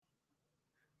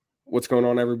What's going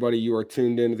on, everybody? You are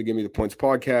tuned in to the Give Me the Points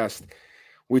podcast.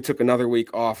 We took another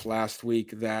week off last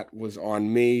week. That was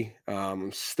on me.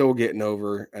 Still getting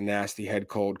over a nasty head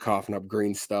cold, coughing up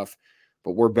green stuff.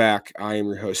 But we're back. I am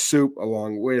your host, Soup,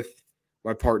 along with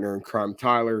my partner in crime,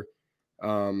 Tyler.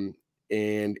 And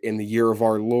in the year of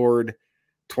our Lord,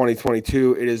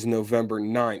 2022, it is November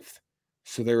 9th.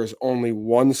 So there is only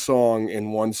one song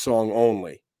and one song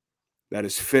only that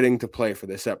is fitting to play for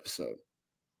this episode.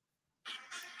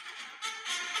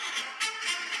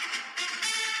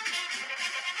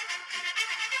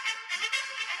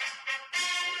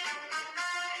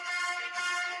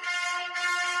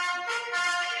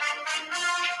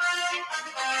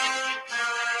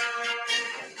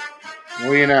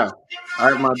 Well, you know, I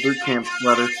have my boot camp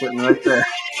sweater sitting right there.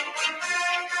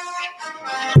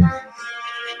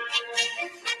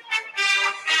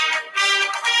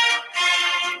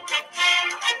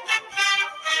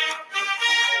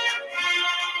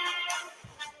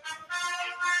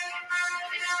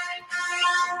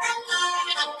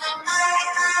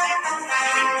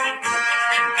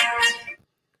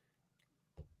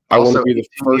 I want to Also, be the 18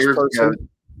 first years person. ago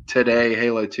today,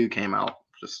 Halo 2 came out.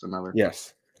 Just another.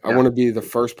 Yes. I Yeah. want to be the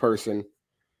first person.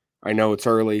 I know it's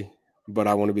early, but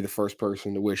I want to be the first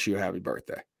person to wish you a happy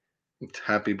birthday.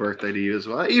 Happy birthday to you as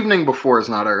well. Evening before is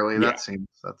not early. Yeah. That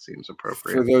seems For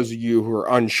appropriate. those of you who are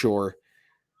unsure,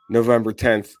 November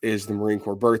 10th is the Marine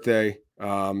Corps birthday.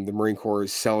 The Marine Corps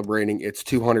is celebrating its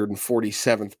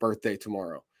 247th birthday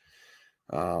tomorrow.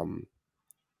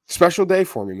 Special day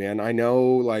for me, man. I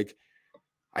know, I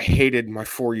hated my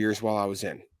 4 years while I was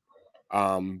in.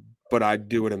 But I'd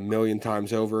do it a million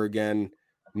times over again.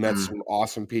 Met some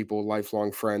awesome people,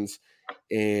 lifelong friends.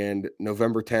 And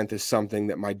November 10th is something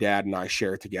that my dad and I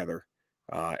share together.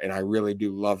 And I really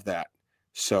do love that.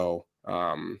 So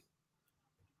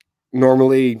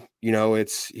normally,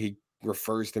 he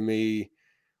refers to me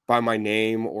by my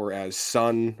name or as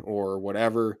son or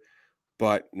whatever.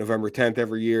 But November 10th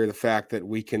every year, the fact that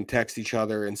we can text each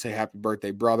other and say happy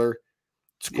birthday, brother,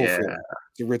 it's a cool feeling.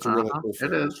 It's a really cool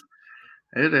feeling.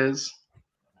 It is.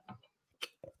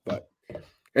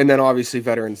 And then obviously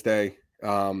Veterans Day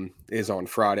is on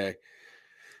Friday.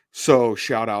 So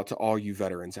shout out to all you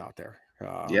veterans out there.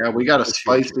 We got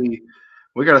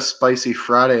a spicy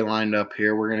Friday lined up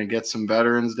here. We're gonna get some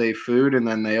Veterans Day food, and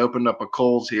then they opened up a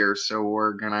Kohl's here, so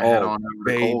we're gonna head on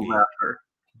over to Kohl's after.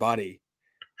 Buddy,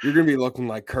 you're gonna be looking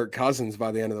like Kirk Cousins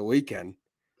by the end of the weekend.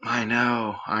 I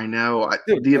know.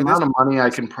 Dude, the amount of money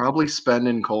I can probably spend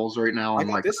in Kohl's right now on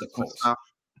like this Christmas stuff.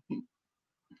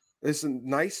 It's a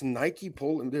nice Nike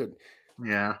pull, dude.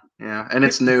 Yeah, and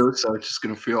it's new, so it's just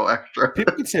gonna feel extra.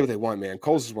 People can say what they want, man.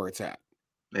 Kohl's is where it's at.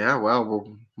 Yeah,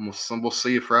 well, we'll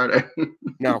see you Friday.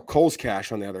 Now, Kohl's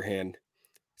Cash, on the other hand,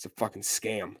 it's a fucking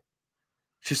scam.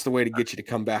 It's just the way to get you to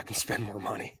come back and spend more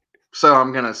money. So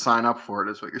I'm gonna sign up for it,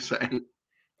 is what you're saying?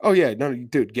 Oh yeah, no,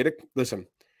 dude, get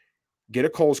a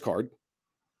Kohl's card.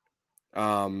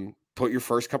 Put your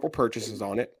first couple purchases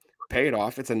on it, pay it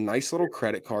off. It's a nice little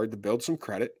credit card to build some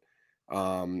credit,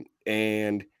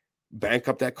 and bank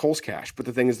up that Kohl's Cash. But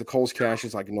the thing is, the Kohl's Cash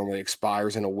is normally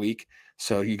expires in a week,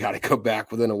 so you got to go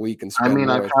back within a week and spend.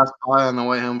 I passed by on the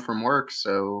way home from work,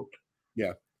 so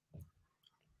yeah.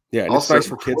 And also, it's nice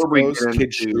for kids'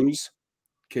 clothes,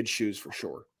 kids' shoes for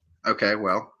sure. Okay,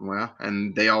 well,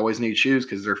 and they always need shoes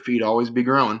because their feet always be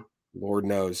growing. Lord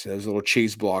knows those little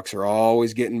cheese blocks are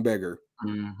always getting bigger.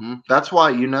 Mm-hmm. That's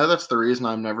why that's the reason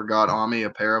I've never got Ami a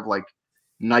pair of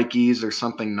Nikes or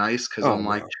something nice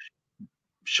because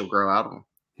she'll grow out of them.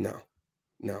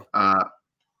 No.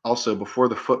 Also, before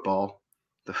the football,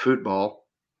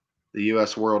 the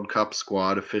U.S. World Cup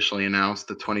squad officially announced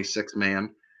the 26th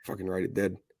man. Fucking right, it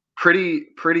did. Pretty.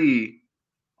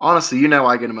 Honestly,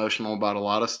 I get emotional about a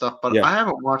lot of stuff, but I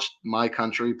haven't watched my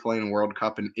country playing a World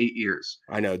Cup in 8 years.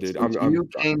 I know, dude. You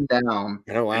came down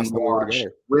and watched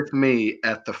with me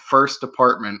at the first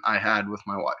apartment I had with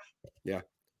my wife. Yeah.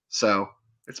 So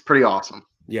it's pretty awesome.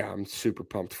 Yeah, I'm super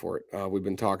pumped for it. We've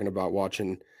been talking about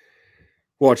watching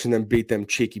them beat them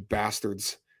cheeky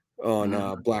bastards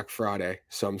on Black Friday,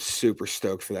 so I'm super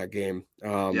stoked for that game.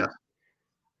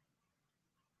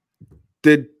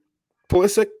 Did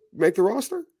Pulisic make the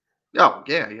roster? Oh,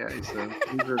 yeah.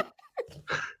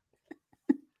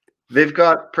 They've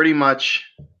got pretty much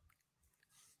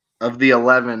of the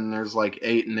 11. There's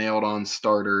 8 nailed on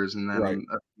starters, and then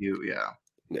a few. Yeah.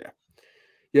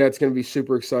 It's going to be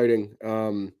super exciting.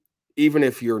 Even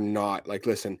if you're not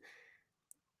listen,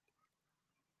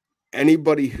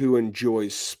 anybody who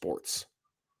enjoys sports,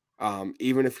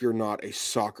 even if you're not a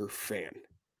soccer fan,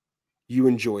 you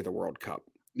enjoy the World Cup.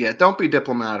 Yeah, don't be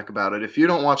diplomatic about it. If you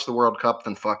don't watch the World Cup,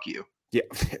 then fuck you. Yeah.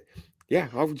 Yeah.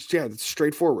 It's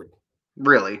straightforward.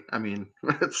 Really. I mean,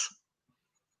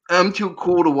 I'm too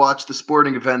cool to watch the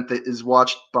sporting event that is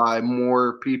watched by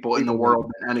more people in the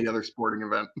world than any other sporting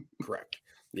event. Correct.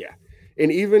 Yeah.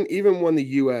 And even when the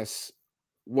US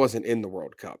wasn't in the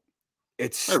World Cup,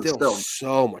 it's still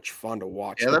so much fun to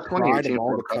watch. Yeah, The that pride of 2018 all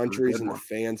the World Cup was a countries good and the one.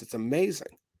 fans, it's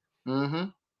amazing. Mm-hmm.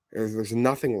 There's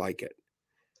nothing like it.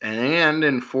 And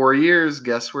in 4 years,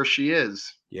 guess where she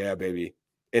is? Yeah, baby.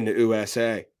 In the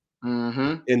USA.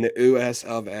 Mm-hmm. In the US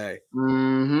of A.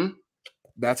 Mm-hmm.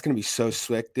 That's gonna be so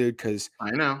slick, dude, because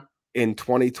I know. in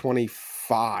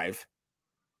 2025,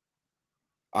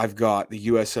 I've got the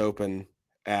US Open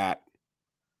at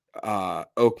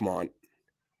Oakmont,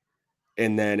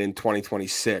 and then in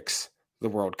 2026, the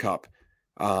World Cup.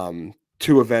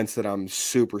 Two events that I'm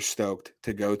super stoked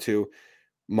to go to.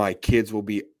 My kids will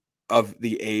be of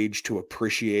the age to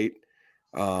appreciate.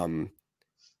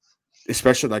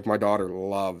 Especially like my daughter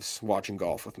loves watching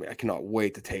golf with me. I cannot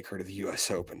wait to take her to the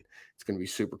US Open. It's going to be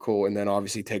super cool. And then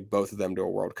obviously take both of them to a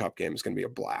World Cup game. It's going to be a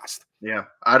blast. Yeah.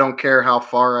 I don't care how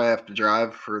far I have to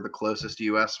drive for the closest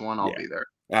US one, I'll be there.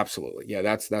 Absolutely. Yeah,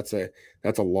 that's a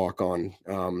lock on.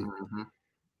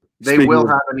 They will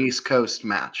have an East Coast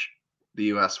match. The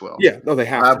US will. Yeah, no, they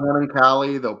have one in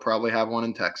Cali. They'll probably have one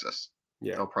in Texas.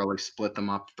 Yeah. They'll probably split them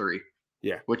up 3.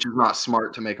 Yeah. Which is not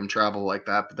smart to make them travel like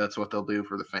that, but that's what they'll do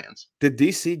for the fans. Did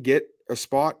DC get a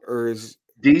spot, or is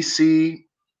DC,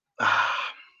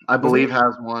 I believe,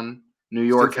 has one. New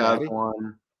York Cincinnati? has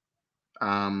one.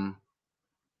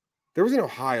 There was an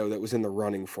Ohio that was in the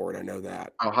running for it. I know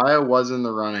that. Ohio was in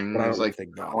the running. But it was like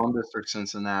Columbus or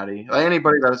Cincinnati. Like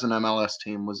anybody that has an MLS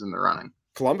team was in the running.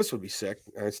 Columbus would be sick.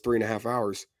 It's 3.5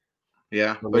 hours.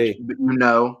 Yeah, but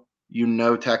you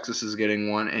know Texas is getting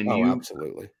one, and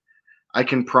absolutely. I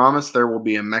can promise there will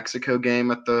be a Mexico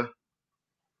game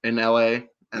in LA,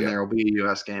 and there will be a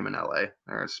US game in LA.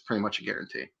 There's pretty much a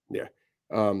guarantee. Yeah.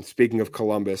 Speaking of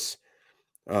Columbus,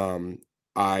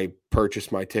 I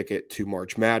purchased my ticket to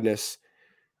March Madness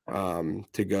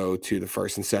to go to the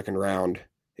first and second round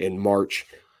in March.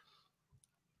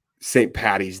 St.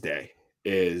 Patty's Day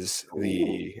is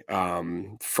the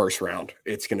first round.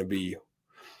 It's going to be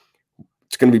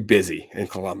busy in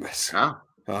Columbus. Yeah.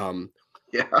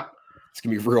 It's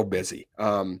going to be real busy.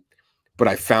 But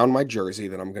I found my jersey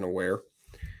that I'm going to wear.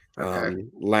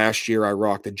 Last year, I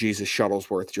rocked a Jesus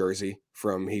Shuttlesworth jersey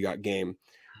from He Got Game.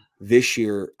 This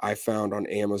year, I found on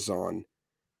Amazon,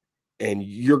 and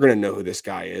you're going to know who this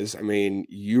guy is. I mean,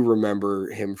 you remember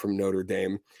him from Notre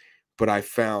Dame, but I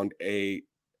found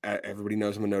everybody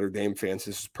knows I'm a Notre Dame fan,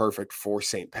 so this is perfect for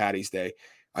St. Patty's Day.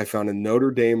 I found a Notre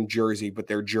Dame jersey, but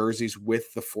they're jerseys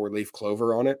with the 4-leaf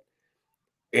clover on it,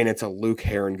 and it's a Luke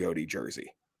Herringody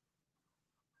jersey.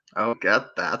 Oh,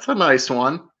 that's a nice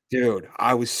one. Dude,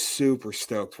 I was super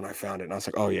stoked when I found it, and I was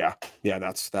like, "Oh yeah,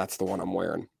 that's the one I'm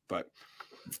wearing." But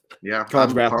yeah,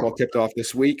 college basketball tipped off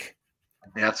this week.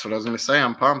 Yeah, that's what I was going to say.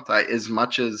 I'm pumped. As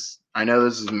much as I know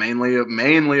this is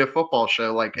mainly a football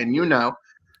show, and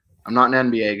I'm not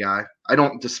an NBA guy. I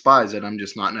don't despise it. I'm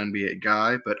just not an NBA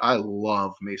guy, but I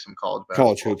love me some college basketball.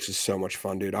 College hoops is so much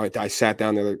fun, dude. I sat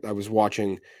down there. I was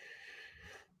watching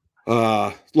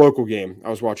local game. I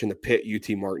was watching the Pitt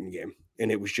UT Martin game,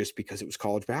 and it was just because it was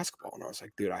college basketball, and I was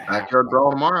like, dude, backyard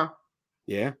brawl tomorrow.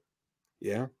 Yeah.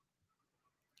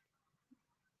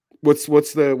 What's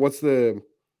the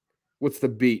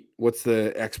beat? What's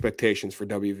the expectations for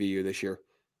WVU this year?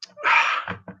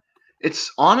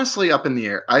 It's honestly up in the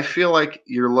air. I feel like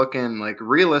you're looking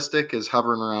realistic is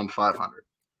hovering around 500.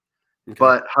 Okay.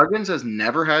 But Huggins has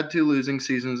never had 2 losing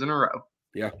seasons in a row.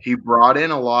 Yeah. He brought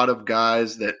in a lot of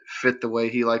guys that fit the way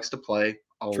he likes to play,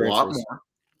 lot more.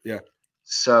 Yeah.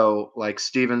 So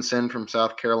Stevenson from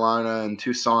South Carolina and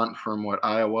Toussaint from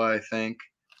Iowa, I think.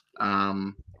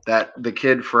 That the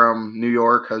kid from New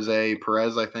York, Jose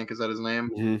Perez, I think, is that his name?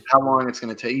 Mm-hmm. How long it's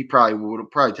going to take? He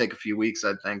would take a few weeks,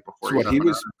 I think, before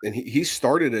he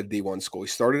started at D1 school. He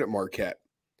started at Marquette.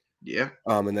 Yeah.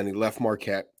 And then he left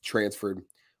Marquette, transferred,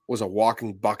 was a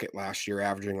walking bucket last year,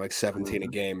 averaging 17 a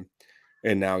game.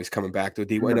 And now he's coming back to a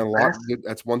D1. And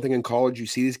that's one thing in college. You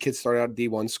see these kids start out at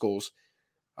D1 schools.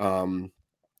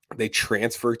 They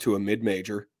transfer to a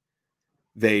mid-major.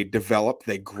 They develop,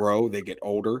 they grow, they get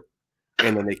older,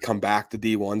 and then they come back to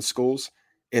D1 schools.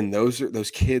 And those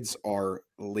kids are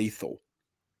lethal,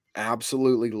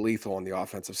 absolutely lethal on the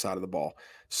offensive side of the ball.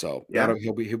 So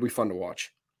he'll be fun to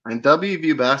watch. And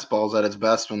WVU basketball is at its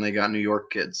best when they got New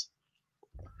York kids.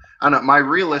 I know my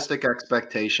realistic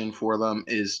expectation for them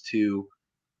is to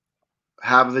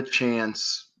have the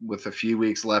chance with a few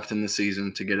weeks left in the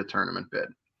season to get a tournament bid.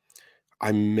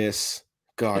 I miss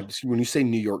God, when you say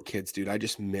New York kids, dude, I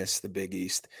just miss the Big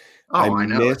East. Oh, I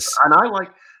know. And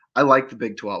I like the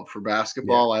Big 12 for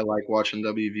basketball. I like watching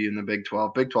WVU in the Big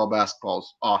 12. Big 12 basketball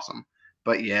is awesome.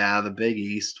 But yeah, the Big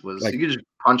East was Like- you could just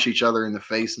punch each other in the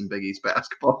face in Big East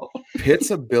basketball.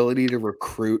 Pitt's ability to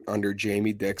recruit under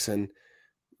Jamie Dixon,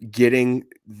 getting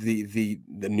the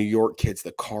New York kids,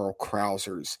 the Carl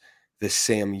Krausers, the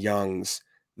Sam Youngs,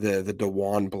 the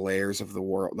DeJuan Blairs of the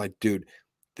world. Like, dude,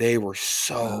 they were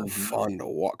so fun to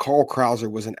watch. Carl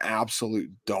Krauser was an absolute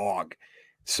dog.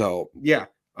 So yeah,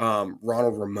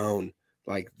 Ronald Ramon,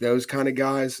 like those kind of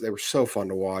guys, they were so fun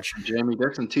to watch. Jamie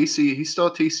Dixon, TCU, he's still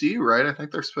at TCU, right? I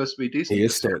think they're supposed to be decent. He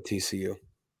is still at TCU.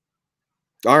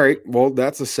 All right, well,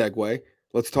 that's a segue.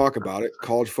 Let's talk about it.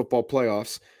 College football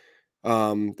playoffs.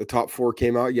 The top 4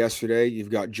 came out yesterday.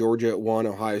 You've got Georgia at 1,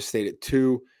 Ohio State at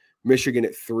 2, Michigan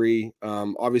at 3.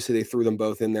 Obviously, they threw them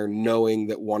both in there knowing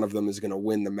that one of them is going to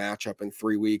win the matchup in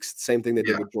 3 weeks. Same thing they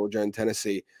did with Georgia and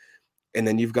Tennessee. And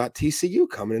then you've got TCU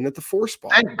coming in at the 4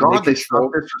 spot. Thank God they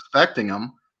stopped disrespecting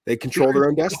them. They control their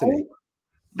own destiny.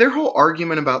 Their whole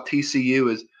argument about TCU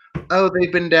is, oh,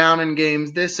 they've been down in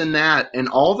games, this and that. And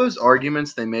all those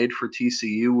arguments they made for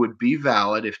TCU would be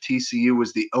valid if TCU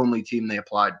was the only team they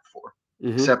applied for.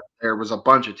 Mm-hmm. Except there was a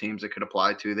bunch of teams that could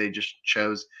apply to. They just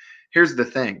chose. Here's the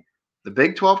thing. The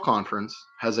Big 12 Conference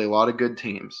has a lot of good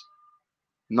teams.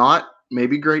 Not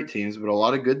maybe great teams, but a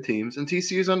lot of good teams. And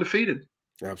TCU is undefeated.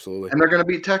 Absolutely. And they're going to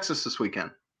beat Texas this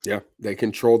weekend. Yeah, they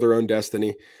control their own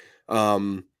destiny.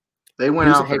 They went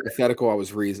out. A hypothetical I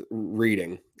was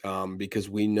reading because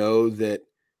we know the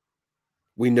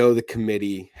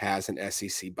committee has an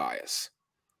SEC bias.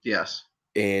 Yes.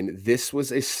 And this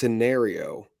was a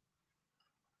scenario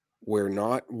where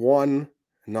not 1,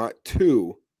 not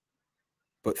 2,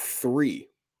 but 3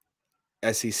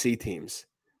 SEC teams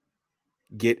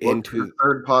get into the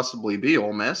third, possibly be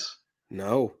Ole Miss.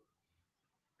 No.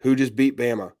 Who just beat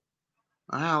Bama?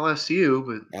 LSU,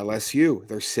 but LSU.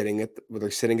 They're sitting at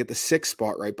the 6th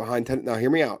spot right behind 10. Now,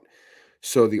 hear me out.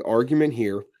 So the argument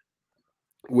here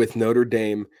with Notre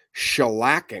Dame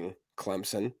shellacking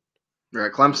Clemson.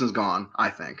 Right, Clemson's gone,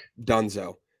 I think.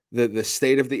 Dunzo. The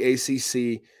state of the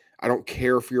ACC, I don't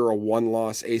care if you're a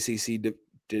one-loss ACC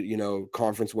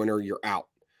conference winner, you're out.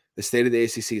 The state of the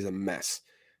ACC is a mess.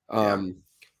 The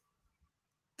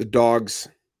Dogs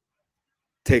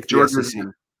take the SEC.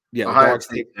 Yeah, the Dogs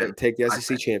take the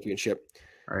SEC championship.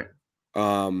 Right.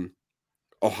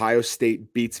 Ohio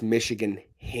State beats Michigan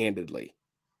handedly.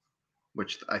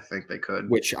 Which I think they could.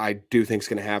 Which I do think is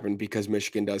going to happen because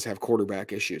Michigan does have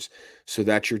quarterback issues. So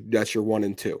that's your 1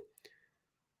 and 2.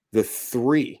 The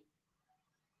 3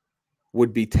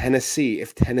 would be Tennessee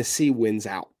if Tennessee wins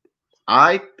out.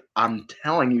 I'm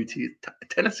telling you,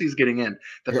 Tennessee's getting in.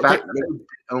 The fact that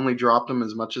they only dropped them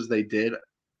as much as they did.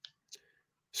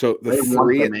 So the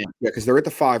 3, because they're at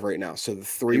the 5 right now. So the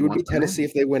 3 would be Tennessee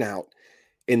if they win out.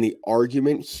 And the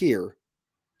argument here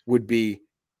would be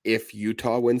if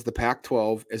Utah wins the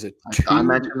Pac-12 as a 2. I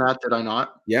mentioned that, did I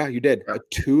not? Yeah, you did. A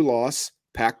 2-loss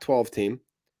Pac-12 team.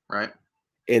 Right.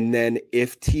 And then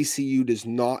if TCU does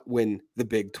not win the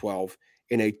Big 12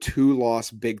 and a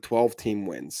 2-loss Big 12 team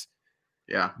wins.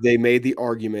 Yeah. They made the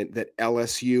argument that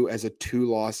LSU as a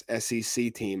 2-loss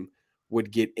SEC team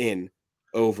would get in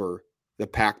over the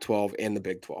Pac-12 and the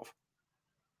Big 12.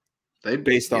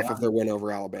 Based off of their win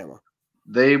over Alabama.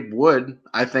 They would.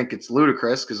 I think it's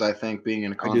ludicrous because I think being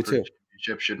in a conference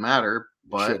championship should matter.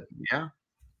 But yeah.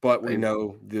 But we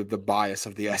know the bias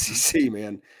of the SEC,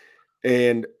 man.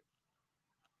 And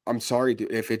I'm sorry,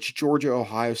 dude, if it's Georgia,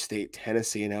 Ohio State,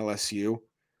 Tennessee, and LSU,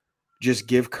 just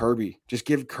give Kirby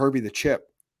the chip.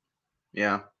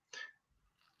 Yeah.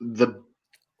 The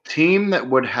team that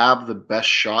would have the best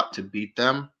shot to beat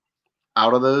them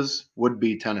out of those would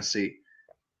be Tennessee.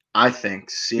 I think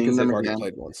seeing them again.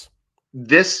 Played once.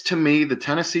 This, to me, the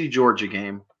Tennessee-Georgia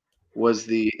game was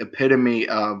the epitome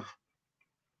of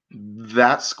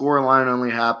that scoreline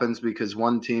only happens because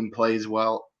one team plays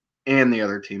well and the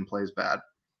other team plays bad.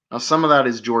 Now, some of that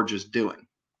is Georgia's doing.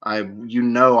 I'm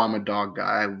a dog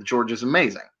guy. Georgia's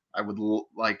amazing. I would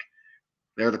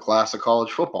they're the class of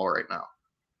college football right now.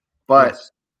 But,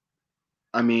 yes.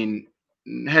 I mean,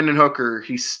 Hendon Hooker,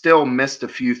 he still missed a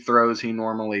few throws he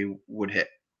normally would hit.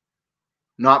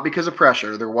 Not because of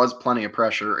pressure. There was plenty of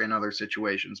pressure in other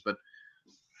situations, but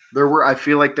I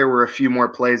feel like there were a few more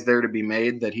plays there to be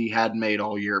made that he had made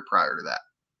all year prior to that.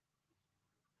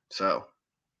 So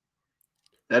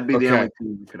that'd be the only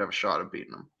team who could have a shot of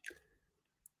beating them.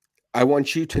 I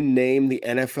want you to name the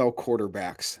NFL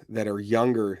quarterbacks that are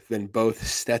younger than both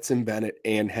Stetson Bennett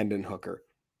and Hendon Hooker.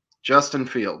 Justin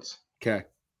Fields. Okay.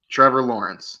 Trevor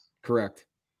Lawrence. Correct.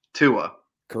 Tua.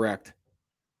 Correct.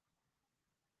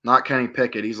 Not Kenny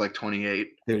Pickett. He's like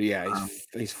 28. Dude, yeah,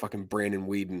 he's fucking Brandon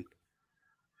Weeden.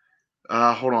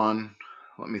 Hold on.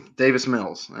 Davis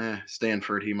Mills.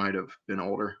 Stanford. He might have been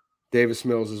older. Davis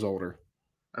Mills is older.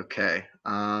 Okay.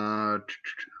 Hold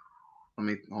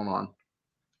on.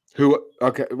 Who?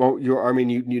 Okay. Well,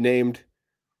 you named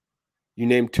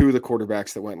two of the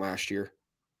quarterbacks that went last year.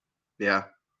 Yeah.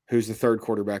 Who's the third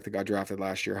quarterback that got drafted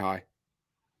last year high?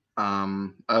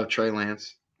 Trey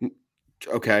Lance.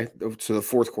 Okay, so the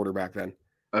fourth quarterback then.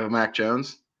 Mac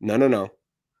Jones. No.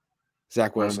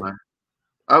 Zach Wilson.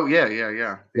 Oh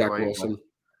yeah. Zach Wilson.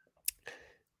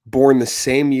 Born the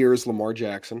same year as Lamar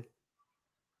Jackson.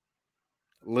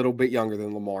 A little bit younger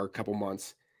than Lamar, a couple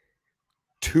months.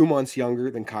 2 months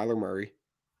younger than Kyler Murray.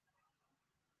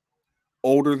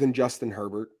 Older than Justin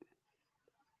Herbert.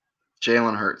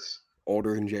 Jalen Hurts.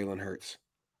 Older than Jalen Hurts.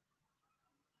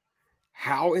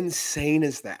 How insane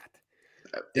is that?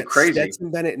 That crazy. Stetson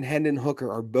Bennett and Hendon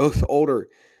Hooker are both older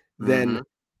than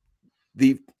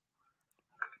the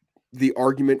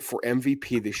argument for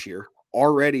MVP this year.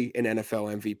 Already an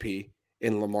NFL MVP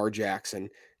in Lamar Jackson.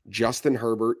 Justin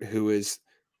Herbert, who is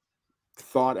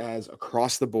thought as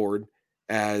across the board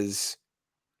as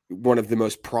one of the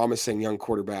most promising young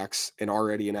quarterbacks and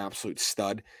already an absolute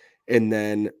stud. And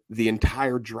then the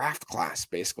entire draft class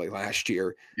basically last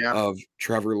year of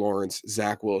Trevor Lawrence,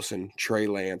 Zach Wilson, Trey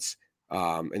Lance,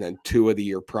 and then 2 of the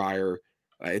year prior.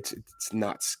 It's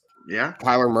nuts. Yeah.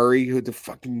 Kyler Murray, who the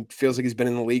fucking feels like he's been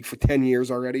in the league for 10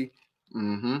 years already.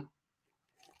 Mm-hmm.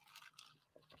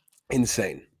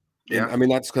 Insane. Yeah. And, I mean,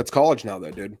 that's college now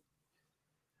though, dude.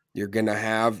 You're gonna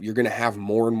have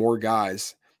more and more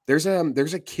guys. There's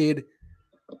a kid,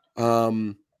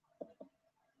 due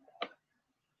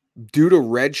to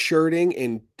redshirting,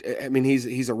 and I mean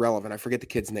he's irrelevant. I forget the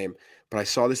kid's name, but I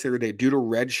saw this the other day. Due to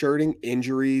redshirting,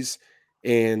 injuries,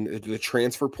 and the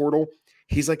transfer portal,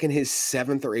 he's like in his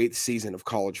 7th or 8th season of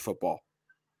college football.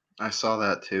 I saw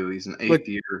that too. He's an 8th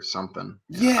year or something.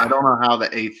 Yeah. I don't know how the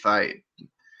 8th.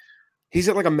 He's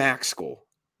at like a MAC school.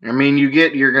 I mean,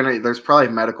 there's probably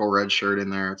a medical red shirt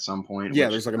in there at some point. Yeah,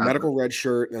 there's like a medical red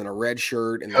shirt and then a red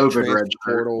shirt and COVID red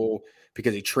portal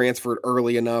because he transferred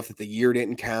early enough that the year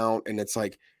didn't count. And it's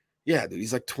like, yeah, dude,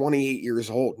 he's like 28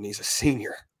 years old and he's a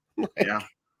senior. Yeah.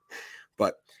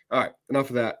 But all right,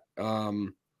 enough of that.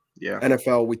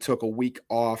 NFL, we took a week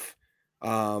off.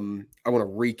 I want to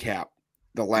recap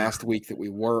the last week that we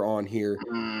were on here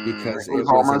because it was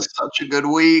almost such a good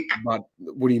week. But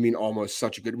what do you mean almost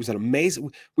such a good? It was an amazing.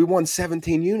 We won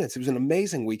 17 units. It was an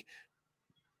amazing week.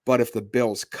 But if the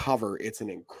Bills cover, it's an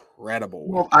incredible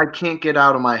week. Well, I can't get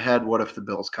out of my head. What if the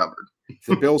Bills covered? If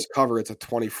the Bills cover, it's a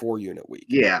 24 unit week.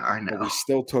 Yeah, I know. But we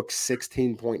still took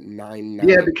 16.99.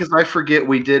 Yeah, because I forget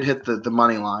we did hit the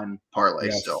money line parlay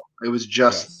still. It was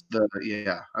just okay.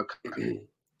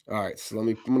 All right, so I'm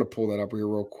going to pull that up here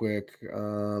real quick.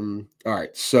 All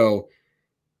right, so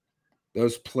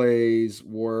those plays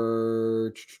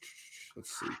were,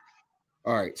 let's see.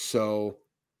 All right, so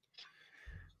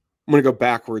I'm going to go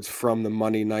backwards from the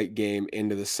Monday night game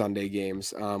into the Sunday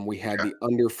games. We had the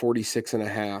under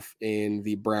 46.5 in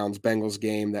the Browns-Bengals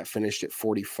game that finished at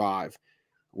 45.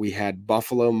 We had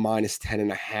Buffalo minus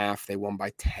 10.5. They won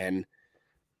by 10.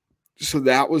 So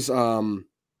that was our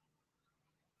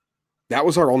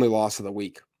only loss of the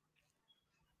week.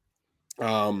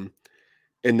 And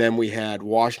then we had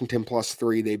Washington plus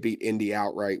 3. They beat Indy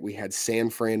outright. We had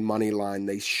San Fran money line.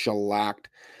 They shellacked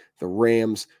the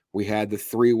Rams. We had the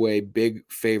 3-way big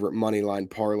favorite money line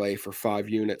parlay for 5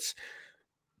 units.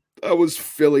 That was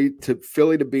Philly to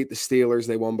beat the Steelers.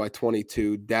 They won by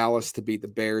 22. Dallas to beat the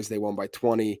Bears. They won by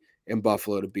 20. And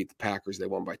Buffalo to beat the Packers. They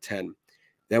won by 10.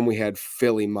 Then we had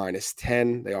Philly minus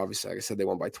 10. They obviously, like I said, they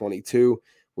won by 22.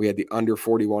 We had the under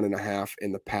 41.5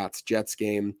 in the Pats-Jets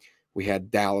game. We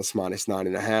had Dallas minus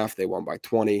 9.5. They won by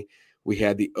 20. We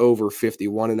had the over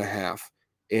 51.5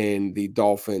 in the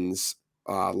Dolphins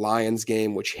Lions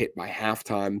game, which hit by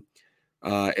halftime.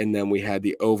 And then we had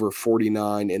the over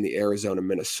 49 in the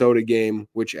Arizona-Minnesota game,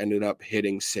 which ended up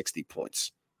hitting 60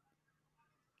 points.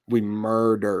 We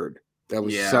murdered. That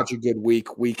was such a good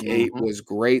week. Week 8 was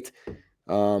great.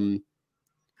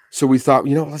 So we thought,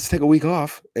 let's take a week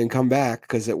off and come back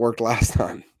because it worked last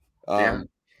time.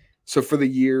 So for the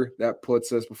year, that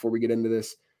puts us, before we get into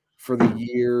this, for the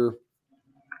year,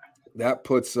 that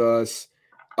puts us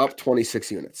up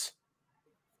 26 units.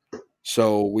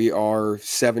 So we are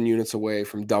 7 units away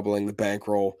from doubling the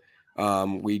bankroll.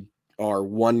 We are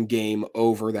 1 game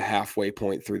over the halfway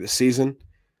point through the season.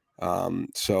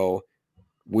 So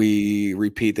we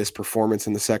repeat this performance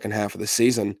in the second half of the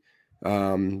season,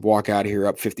 walk out of here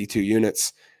up 52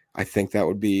 units. I think that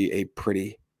would be a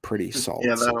pretty solid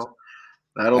Yeah, season.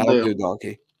 that'll do.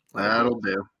 Donkey. That'll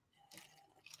do.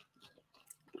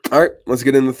 All right, let's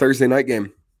get into the Thursday night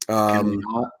game. Can we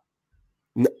not?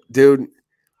 Dude,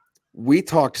 we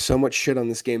talked so much shit on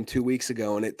this game 2 weeks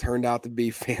ago, and it turned out to be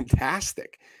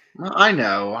fantastic. I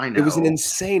know. It was an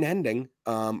insane ending.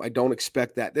 I don't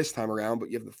expect that this time around, but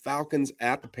you have the Falcons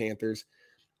at the Panthers.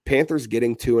 Panthers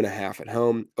getting 2.5 at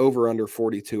home, over under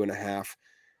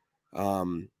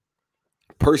 42.5.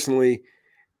 Personally,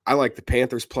 I like the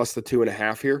Panthers plus the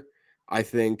 2.5 here. I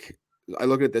think I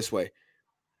look at it this way,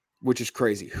 which is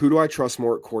crazy. Who do I trust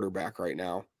more at quarterback right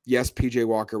now? Yes, PJ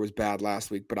Walker was bad last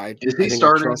week, but is he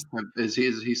starting? Is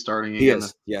he starting? He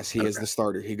is. Yes, he is the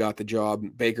starter. He got the job.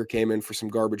 Baker came in for some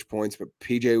garbage points, but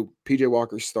PJ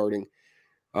Walker's starting.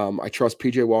 I trust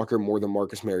PJ Walker more than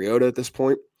Marcus Mariota at this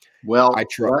point. Well,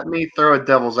 let me throw a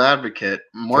devil's advocate.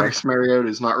 Marcus Mariota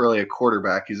is not really a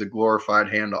quarterback. He's a glorified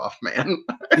handoff man.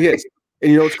 He is.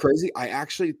 And you know what's crazy? I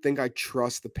actually think I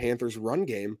trust the Panthers' run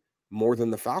game more than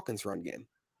the Falcons' run game.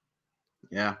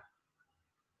 Yeah.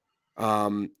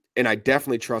 And I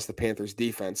definitely trust the Panthers'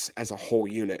 defense as a whole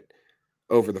unit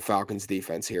over the Falcons'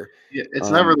 defense here. Yeah, it's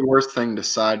never the worst thing to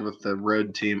side with the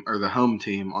road team or the home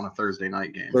team on a Thursday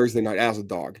night game. Thursday night as a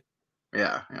dog.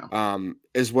 Yeah.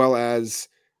 As well as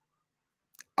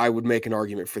I would make an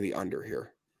argument for the under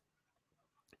here.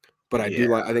 But I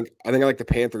think I like the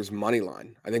Panthers money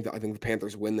line. I think the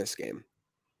Panthers win this game.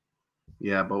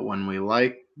 Yeah, but when we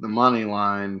like the money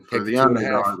line for the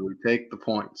underdog, we take the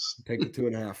points. Take the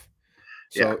 2.5.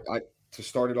 So to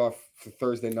start it off for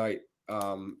Thursday night,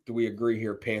 do we agree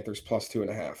here? Panthers plus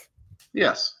 2.5.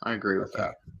 Yes, I agree with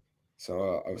that.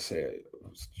 So I would say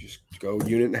just go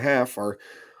unit and a half.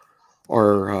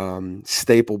 Our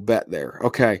staple bet there.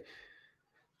 Okay,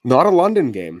 not a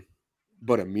London game,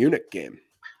 but a Munich game.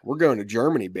 We're going to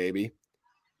Germany, baby.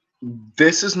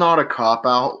 This is not a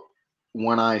cop-out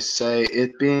when I say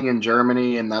it being in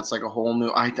Germany and that's like a whole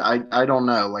new I don't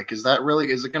know. Like, is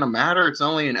it going to matter? It's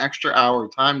only an extra hour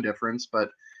time difference,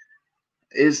 but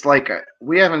it's like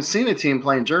we haven't seen a team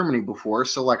play in Germany before,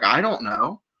 so like I don't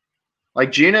know.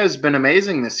 Like Gino's been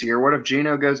amazing this year. What if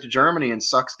Gino goes to Germany and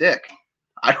sucks dick?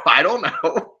 I don't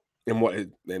know. What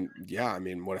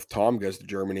if Tom goes to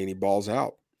Germany and he balls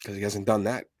out because he hasn't done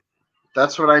that?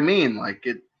 That's what I mean. Like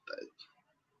it.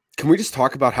 Can we just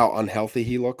talk about how unhealthy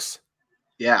he looks?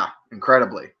 Yeah,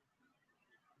 incredibly.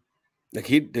 Like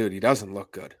he doesn't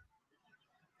look good.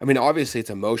 I mean, obviously it's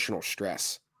emotional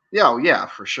stress. Yeah,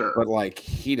 for sure. But like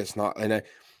he does not, and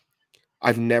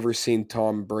I've never seen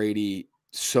Tom Brady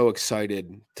so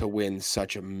excited to win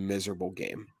such a miserable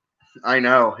game. I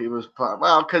know he was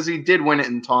because he did win it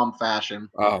in Tom fashion.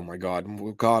 Oh my God,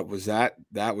 was that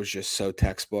was just so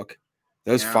textbook.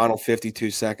 Those final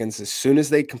 52 seconds, as soon as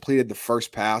they completed the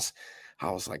first pass, I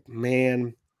was like,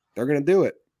 man, they're going to do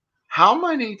it. How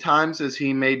many times has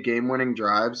he made game-winning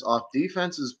drives off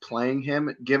defenses playing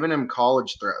him, giving him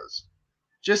college throws?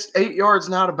 Just 8 yards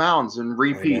and out of bounds and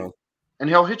repeat. And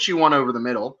he'll hit you one over the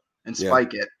middle and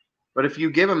spike it. But if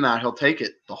you give him that, he'll take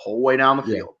it the whole way down the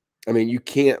field. I mean, you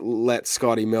can't let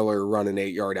Scotty Miller run an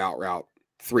 8-yard out route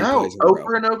 3 plays in a row.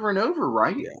 Over and over and over,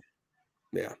 right?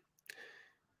 Yeah.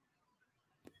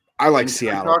 I like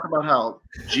Seattle. Talk about how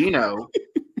Geno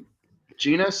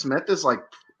Smith is like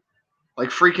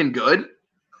freaking good.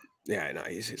 Yeah, I know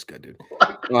he's good, dude.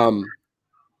 I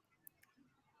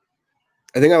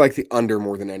think I like the under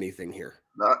more than anything here.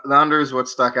 The under is what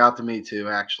stuck out to me too,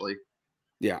 actually.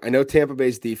 Yeah, I know Tampa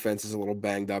Bay's defense is a little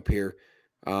banged up here,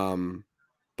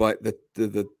 but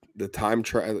the time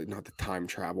travel, not the time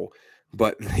travel,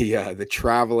 but the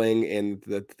traveling and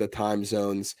the time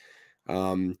zones.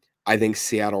 I think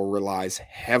Seattle relies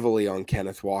heavily on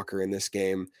Kenneth Walker in this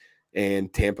game,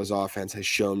 and Tampa's offense has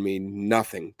shown me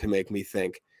nothing to make me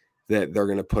think that they're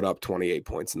going to put up 28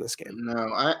 points in this game. No,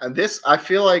 I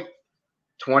feel like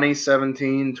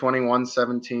 2017,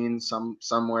 21-17,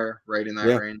 somewhere right in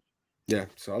that range. Yeah,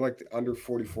 so I like the under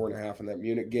 44.5 in that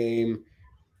Munich game.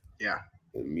 Yeah.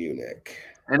 In Munich.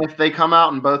 And if they come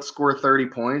out and both score 30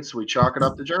 points, we chalk it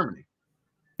up to Germany.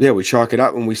 Yeah, we chalk it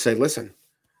up and we say, listen,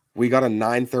 we got a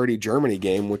 9:30 Germany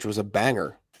game, which was a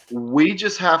banger. We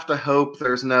just have to hope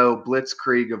there's no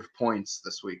blitzkrieg of points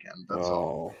this weekend. That's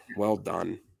all. Well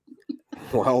done.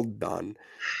 Well done.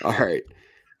 All right.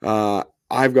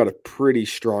 I've got a pretty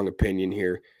strong opinion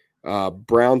here.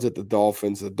 Browns at the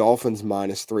Dolphins. The Dolphins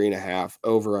minus 3.5,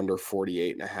 over under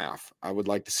 48.5. I would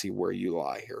like to see where you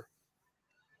lie here.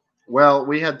 Well,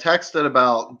 we had texted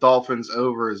about Dolphins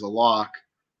over as a lock,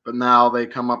 but now they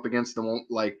come up against them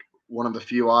like one of the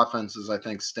few offenses I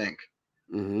think stink.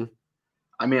 Mm-hmm.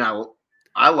 I mean,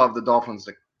 I love the Dolphins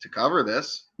to cover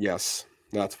this. Yes,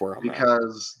 that's where I'm at.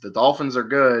 Because the Dolphins are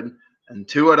good, and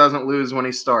Tua doesn't lose when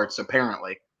he starts,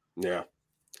 apparently. Yeah.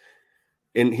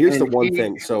 And here's the one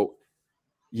thing. So,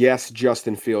 yes,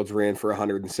 Justin Fields ran for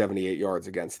 178 yards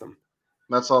against them.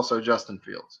 That's also Justin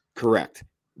Fields. Correct.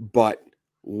 But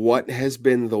what has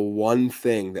been the one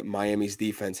thing that Miami's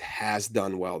defense has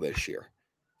done well this year?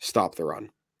 Stop the run.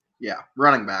 Yeah,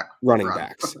 running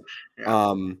backs.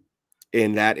 Yeah.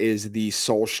 And that is the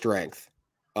sole strength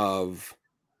of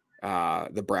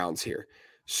the Browns here.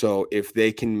 So if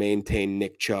they can maintain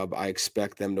Nick Chubb, I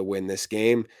expect them to win this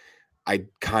game. I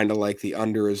kind of like the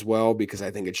under as well because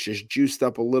I think it's just juiced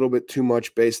up a little bit too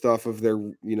much based off of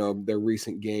their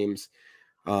recent games.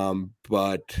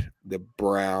 But the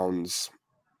Browns,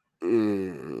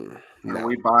 Are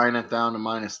we buying it down to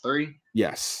 -3?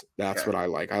 Yes, that's what I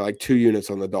like. I like 2 units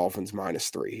on the Dolphins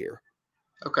 -3 here.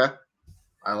 Okay.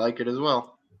 I like it as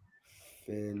well.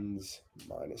 Fins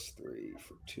 -3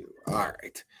 for 2. All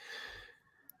right.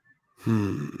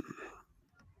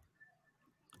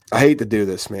 I hate to do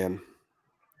this, man.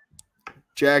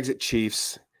 Jags at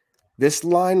Chiefs. This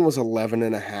line was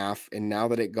 11.5, and now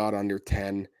that it got under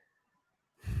 10,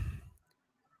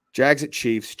 Jags at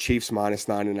Chiefs, Chiefs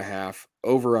 -9.5,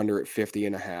 over under at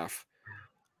 50.5.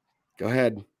 Go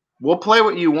ahead. We'll play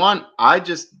what you want. I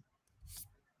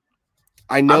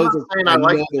know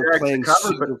they're playing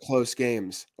super close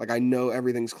games. Like, I know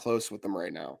everything's close with them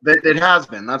right now. It has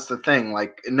been. That's the thing.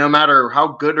 Like, no matter how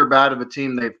good or bad of a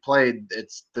team they've played,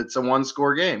 it's a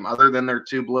one-score game, other than their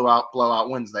 2 blowout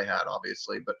wins they had,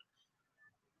 obviously. But,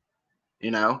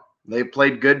 they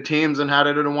played good teams and had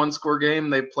it in a one-score game.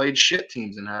 They played shit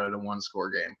teams and had it in a one-score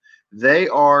game. They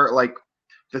are, like,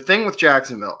 the thing with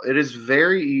Jacksonville, it is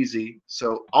very easy.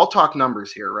 So I'll talk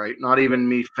numbers here, right? Not even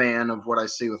me fan of what I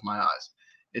see with my eyes.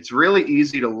 It's really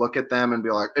easy to look at them and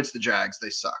be like, it's the Jags. They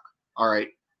suck. All right.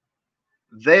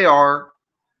 They are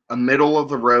a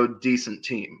middle-of-the-road decent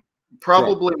team.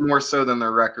 Probably more so than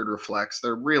their record reflects.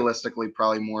 They're realistically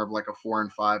probably more of like a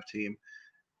 4-5 team.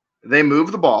 They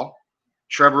move the ball.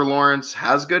 Trevor Lawrence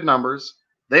has good numbers.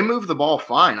 They move the ball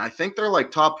fine. I think they're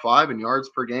like top 5 in yards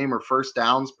per game or first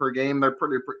downs per game. They're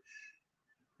pretty.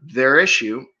 Their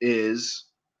issue is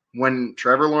when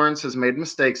Trevor Lawrence has made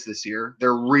mistakes this year,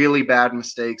 they're really bad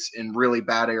mistakes in really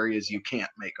bad areas you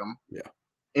can't make them. Yeah.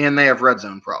 And they have red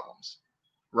zone problems,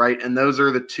 right? And those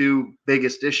are the 2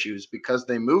 biggest issues because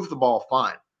they move the ball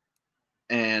fine.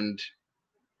 And,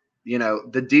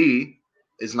 the D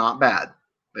is not bad.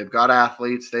 They've got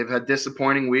athletes. They've had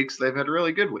disappointing weeks. They've had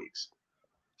really good weeks.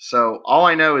 So all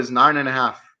I know is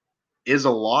 9.5 is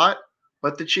a lot,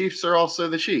 but the Chiefs are also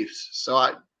the Chiefs. So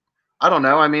I don't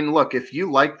know. I mean, look, if you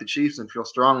like the Chiefs and feel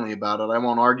strongly about it, I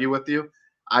won't argue with you.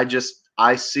 I've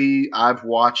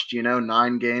watched,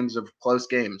 9 games of close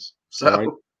games.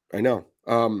 So I know.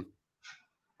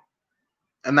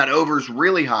 And that over's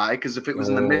really high because if it was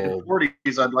in the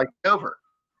mid-40s, I'd like the over.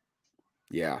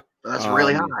 Yeah. But that's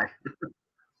really high.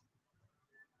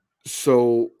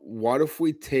 So what if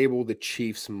we table the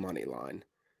Chiefs money line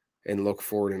and look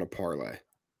forward in a parlay?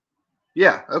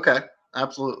 Yeah. Okay.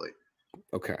 Absolutely.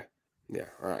 Okay. Yeah.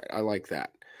 All right. I like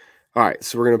that. All right.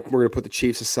 So we're gonna put the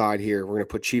Chiefs aside here. We're gonna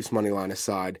put Chiefs money line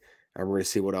aside, and we're gonna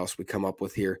see what else we come up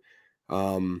with here.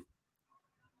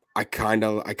 I kind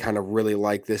of really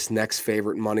like this next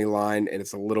favorite money line, and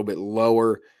it's a little bit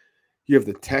lower. You have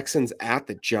the Texans at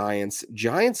the Giants.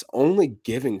 Giants only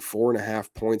giving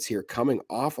 4.5 points here, coming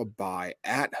off a bye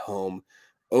at home,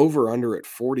 over under at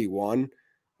 41.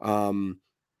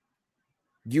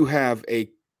 You have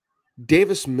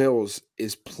Davis Mills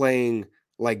is playing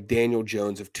like Daniel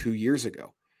Jones of 2 years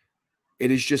ago.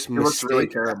 It is just really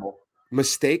terrible.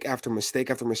 Mistake after mistake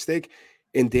after mistake.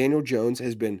 And Daniel Jones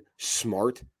has been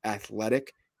smart,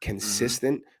 athletic,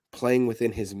 consistent, playing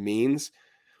within his means.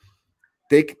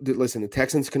 Listen, the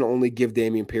Texans can only give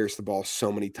Dameon Pierce the ball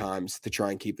so many times to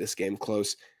try and keep this game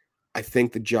close. I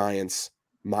think the Giants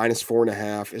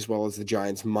 -4.5, as well as the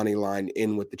Giants money line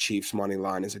in with the Chiefs money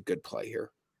line, is a good play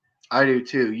here. I do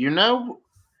too. You know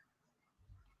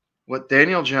what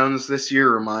Daniel Jones this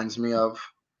year reminds me of?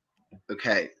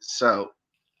 Okay, so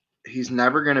he's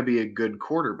never going to be a good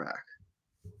quarterback.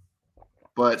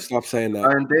 But stop saying that.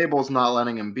 Brian Dable's not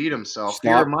letting him beat himself.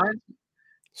 Stop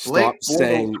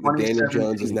saying that Daniel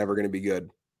Jones is never going to be good.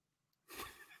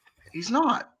 He's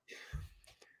not.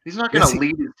 He's not going to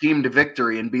lead his team to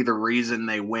victory and be the reason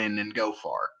they win and go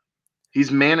far.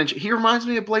 He's managed. He reminds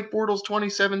me of Blake Bortles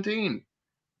 2017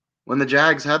 when the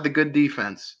Jags had the good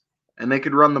defense and they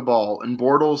could run the ball, and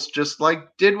Bortles just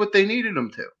did what they needed him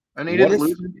to, and he didn't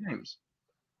lose the games.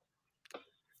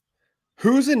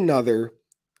 Who's another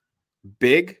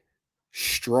big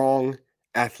strong,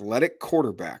 athletic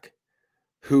quarterback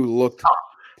who looked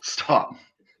Stop.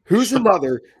 Who's Stop.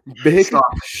 another big, Stop.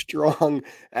 strong,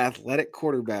 athletic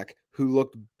quarterback who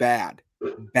looked bad,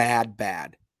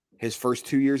 his first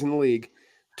 2 years in the league,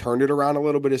 turned it around a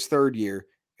little bit his third year,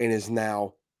 and is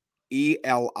now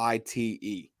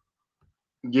elite?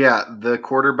 Yeah, the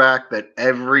quarterback that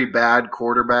every bad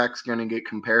quarterback's going to get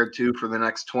compared to for the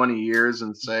next 20 years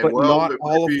and say, But well, not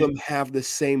all of them have the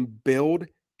same build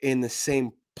and the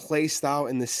same play style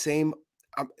and the same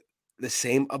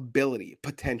ability,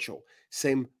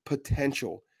 same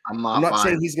potential. I'm I'm not not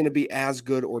saying buying. he's going to be as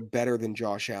good or better than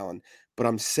Josh Allen, but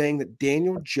I'm saying that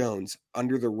Daniel Jones,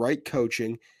 under the right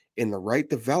coaching in the right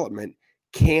development,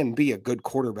 can be a good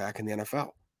quarterback in the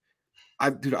NFL.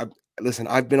 Listen,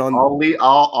 I've been on.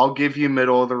 I'll give you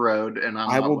middle of the road, and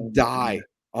I will die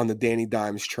on the Danny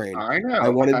Dimes train. I know. I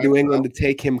wanted New England to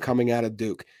take him coming out of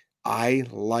Duke. I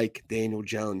like Daniel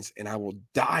Jones, and I will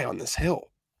die on this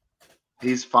hill.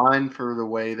 He's fine for the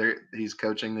way he's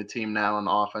coaching the team now on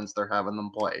offense. They're having them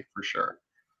play for sure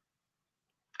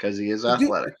because he is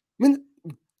athletic. I mean,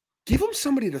 give him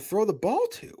somebody to throw the ball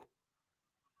to.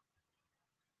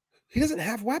 He doesn't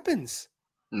have weapons.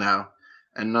 No.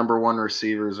 And number one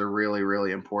receivers are really,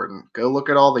 really important. Go look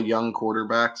at all the young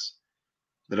quarterbacks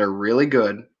that are really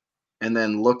good, and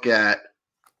then look at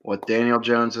what Daniel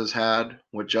Jones has had,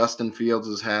 what Justin Fields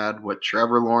has had, what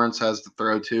Trevor Lawrence has to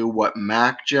throw to, what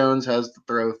Mac Jones has to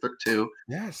throw to.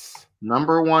 Yes.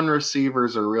 Number one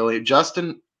receivers are really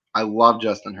I love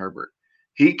Justin Herbert.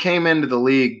 He came into the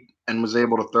league and was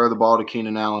able to throw the ball to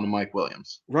Keenan Allen and Mike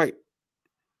Williams. Right.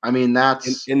 I mean,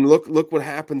 that's and look what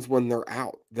happens when they're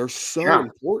out. They're so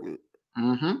important.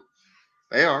 Mm-hmm.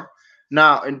 They are.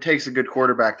 Now, it takes a good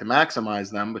quarterback to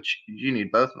maximize them, but you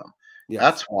need both of them. Yes.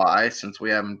 That's why, since we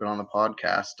haven't been on the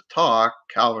podcast to talk,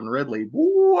 Calvin Ridley,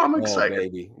 woo, I'm excited. Oh,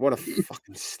 baby. What a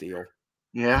fucking steal.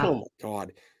 Yeah. Oh, my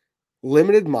God.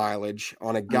 Limited mileage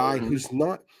on a guy who's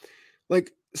not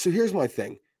 – so here's my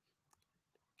thing.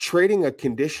 Trading a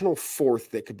conditional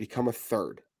fourth that could become a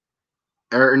third.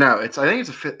 Or no, I think it's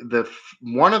a fifth.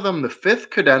 One of them, the fifth,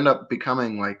 could end up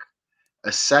becoming like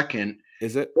a second.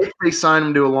 Is it? If they sign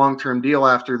him to a long-term deal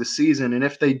after the season, and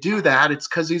if they do that, it's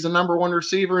because he's a number one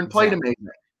receiver and played amazing.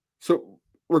 So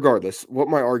regardless, what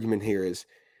my argument here is,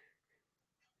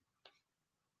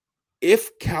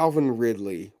 if Calvin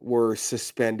Ridley were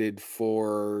suspended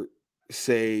for,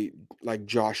 say, like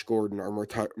Josh Gordon or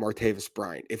Martavis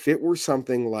Bryant, if it were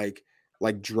something like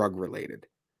drug related,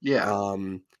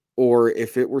 or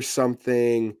if it were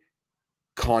something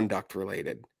conduct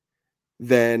related,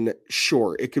 then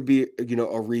sure, it could be,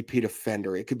 a repeat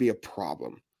offender. It could be a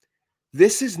problem.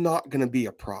 This is not going to be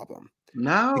a problem.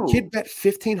 No. The kid bet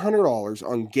 $1,500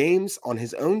 on games on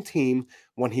his own team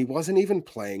when he wasn't even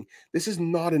playing. This is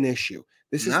not an issue.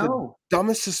 This is the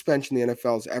dumbest suspension the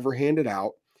NFL has ever handed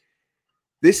out.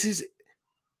 This is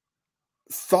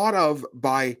thought of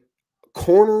by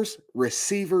corners,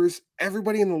 receivers,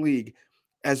 everybody in the league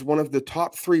as one of the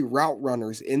top 3 route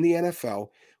runners in the NFL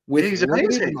with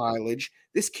limited mileage.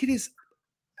 This kid is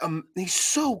he's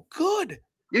so good.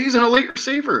 Yeah, he's an elite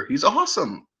receiver. He's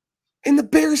awesome. And the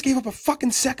Bears gave up a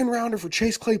fucking second rounder for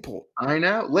Chase Claypool. I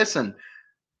know. Listen,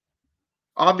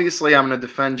 obviously I'm going to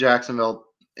defend Jacksonville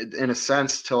in a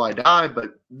sense till I die,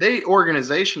 but they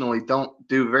organizationally don't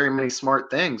do very many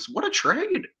smart things. What a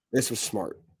trade. This was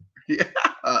smart. Yeah.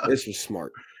 This was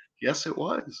smart. Yes, it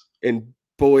was. And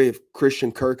boy, if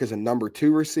Christian Kirk is a number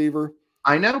 2 receiver.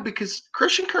 I know, because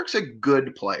Christian Kirk's a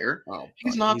good player.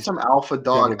 He's not some alpha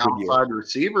dog outside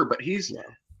receiver, but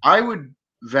I would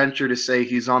venture to say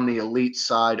he's on the elite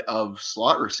side of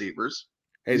slot receivers.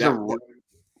 Hey,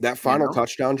 that final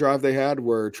touchdown drive they had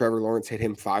where Trevor Lawrence hit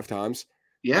him 5 times.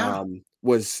 Yeah.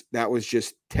 Was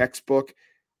just textbook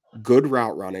good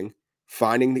route running,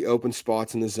 finding the open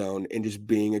spots in the zone, and just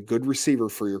being a good receiver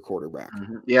for your quarterback.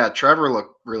 Mm-hmm. Yeah, Trevor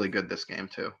looked really good this game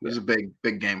too. It was a big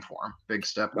game for him. Big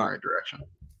step in the right direction.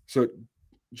 So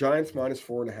Giants minus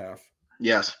 4.5.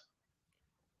 Yes.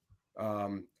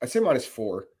 I say minus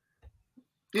 4.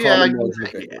 Yeah.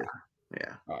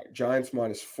 Yeah. All right. Giants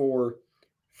minus 4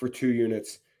 for 2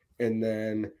 units. And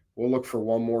then we'll look for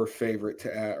one more favorite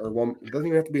to add, or one. It doesn't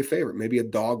even have to be a favorite. Maybe a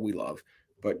dog we love.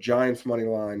 But Giants money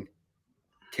line,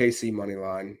 KC money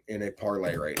line in a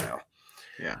parlay right now.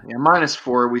 Yeah. Minus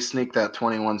 4. We sneak that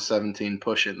 21-17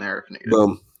 push in there if needed.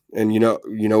 Boom. And you know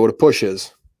what a push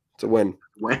is. It's a win.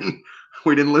 Win.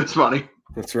 We didn't lose money.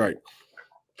 That's right.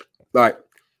 All right.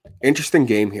 Interesting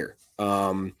game here.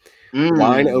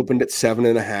 Line opened at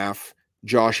 7.5.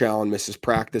 Josh Allen misses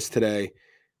practice today,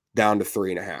 down to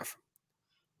 3.5.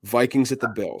 Vikings at the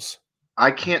Bills.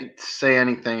 I can't say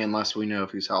anything unless we know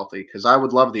if he's healthy because I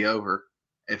would love the over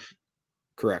if,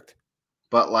 Correct.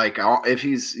 but like if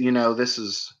he's, this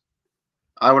is.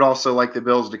 I would also like the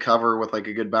Bills to cover with like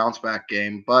a good bounce back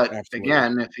game. But Absolutely.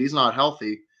 again, if he's not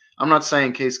healthy, I'm not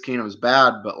saying Case Keenum's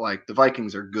bad, but like the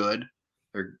Vikings are good.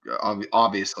 They're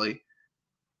obviously.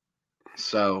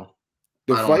 So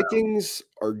The I don't know. Vikings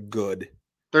are good.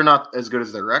 They're not as good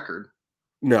as their record.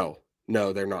 No,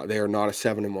 they're not. They are not a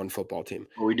 7-1 football team.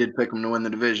 But we did pick them to win the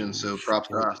division, so props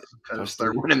to us because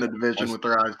they're winning the division with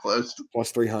their eyes closed.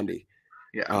 Plus 300.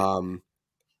 Yeah.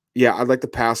 Yeah, I'd like to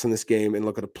pass in this game and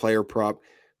look at a player prop.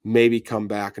 Maybe come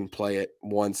back and play it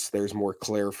once there's more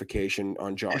clarification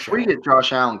on Josh Allen. If we get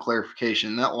Josh Allen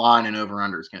clarification, that line and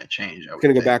over-under is going to change. It's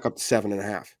going to go back up to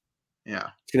 7.5. Yeah.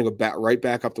 It's going to go right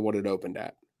back up to what it opened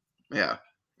at. Yeah.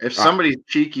 If somebody's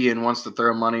cheeky and wants to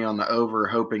throw money on the over,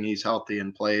 hoping he's healthy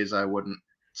and plays, I wouldn't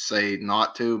say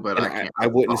not to, but I can't. I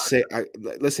wouldn't say.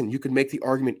 Listen, you could make the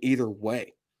argument either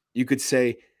way. You could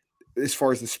say, as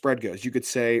far as the spread goes, you could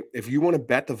say if you want to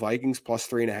bet the Vikings plus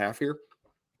 3.5 here,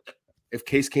 if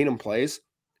Case Keenum plays,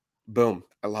 boom,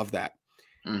 I love that.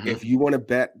 Mm-hmm. If you want to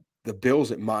bet the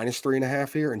Bills at minus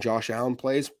 3.5 here and Josh Allen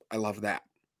plays, I love that.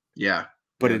 Yeah,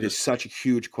 but it is such a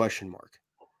huge question mark.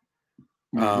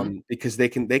 Because they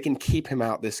can keep him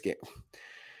out this game.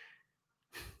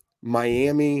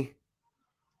 Miami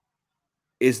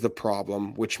is the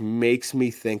problem, which makes me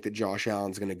think that Josh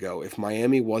Allen's going to go. If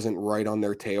Miami wasn't right on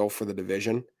their tail for the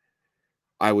division,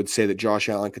 I would say that Josh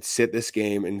Allen could sit this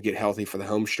game and get healthy for the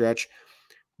home stretch.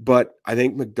 But I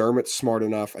think McDermott's smart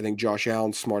enough. I think Josh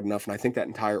Allen's smart enough. And I think that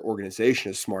entire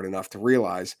organization is smart enough to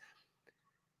realize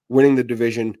winning the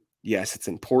division, yes, it's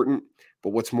important.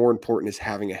 But what's more important is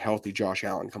having a healthy Josh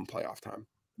Allen come playoff time.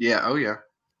 Yeah. Oh, yeah.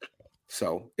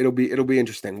 So it'll be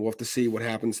interesting. We'll have to see what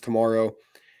happens tomorrow.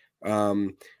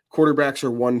 Quarterbacks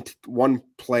are one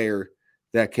player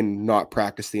that can not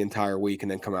practice the entire week and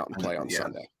then come out and play on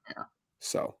Sunday. Yeah.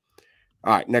 So,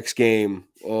 all right, next game.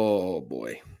 Oh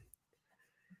boy,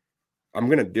 I'm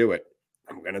gonna do it.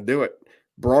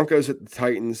 Broncos at the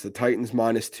Titans. The Titans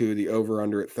 -2. The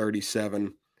over/under at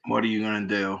 37. What are you gonna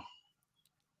do?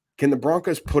 Can the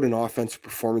Broncos put an offensive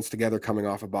performance together coming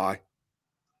off a bye?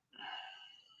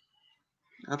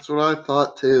 That's what I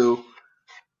thought too.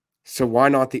 So why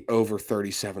not the over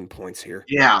 37 points here?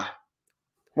 Yeah.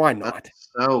 Why not? That's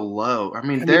so low. I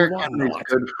mean Derrick Henry's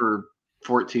good for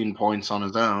 14 points on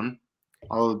his own.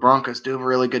 Although the Broncos do have a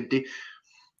really good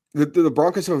The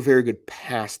Broncos have a very good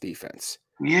pass defense.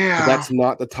 Yeah. But that's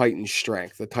not the Titans'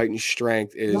 strength. The Titans'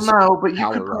 strength is no, but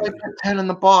you could probably put 10 in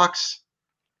the box.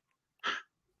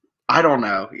 I don't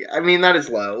know. I mean, that is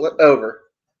low. Over.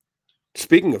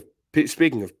 Speaking of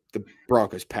the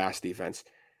Broncos' pass defense,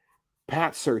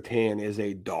 Pat Surtain is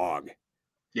a dog.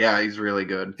 Yeah, he's really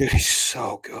good. Dude, he's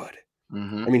so good.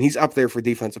 Mm-hmm. I mean, he's up there for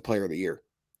Defensive Player of the Year.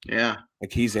 Yeah.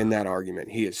 Like, he's in that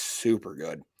argument. He is super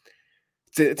good.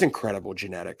 It's incredible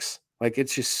genetics. Like,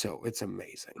 it's just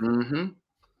amazing. Mm-hmm.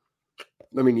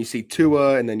 I mean, you see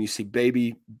Tua, and then you see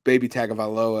baby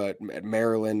Tagovailoa at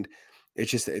Maryland.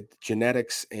 It's just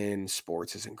genetics in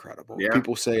sports is incredible. Yeah.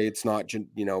 People say it's not,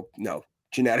 no,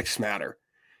 genetics matter.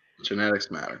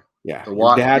 Genetics matter. Yeah. The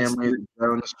Watt family, the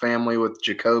Jones family with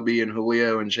Jacoby and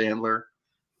Julio and Chandler.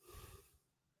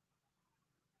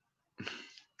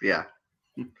 Yeah.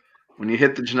 When you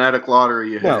hit the genetic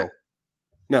lottery, you hit it.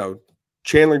 No.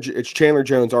 It's Chandler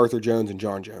Jones, Arthur Jones, and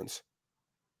John Jones.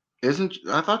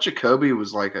 I thought Jacoby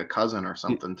was like a cousin or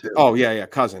something too. Oh yeah,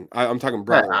 cousin. I'm talking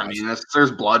brother. Yeah, I mean,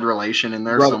 there's blood relation in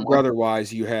there.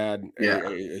 Brother-wise, you had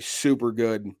a super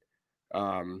good,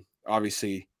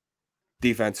 obviously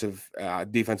defensive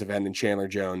end in Chandler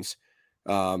Jones.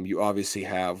 You obviously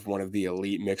have one of the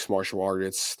elite mixed martial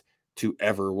artists to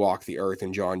ever walk the earth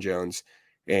in John Jones,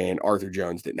 and Arthur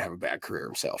Jones didn't have a bad career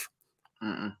himself.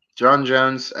 John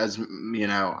Jones, as you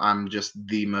know, I'm just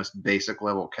the most basic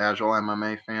level casual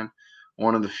MMA fan.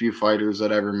 One of the few fighters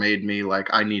that ever made me like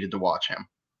I needed to watch him.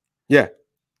 Yeah.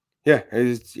 Yes.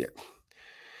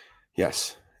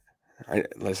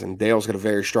 Listen, Dale's got a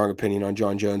very strong opinion on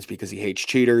John Jones because he hates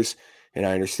cheaters, and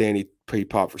I understand he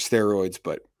popped for steroids,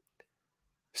 but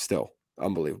still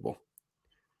unbelievable.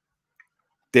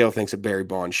 Dale thinks that Barry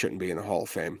Bonds shouldn't be in the Hall of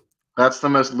Fame. That's the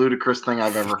most ludicrous thing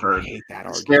I've ever heard. I hate that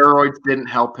argument. Steroids didn't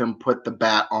help him put the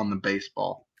bat on the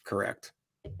baseball. Correct.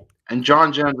 And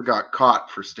John Jones got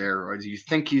caught for steroids. You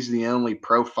think he's the only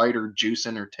pro fighter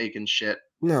juicing or taking shit?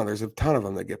 No, there's a ton of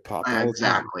them that get popped.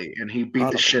 Exactly. And he beat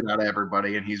the shit out of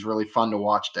everybody, and he's really fun to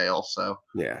watch, Dale. So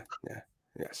yeah.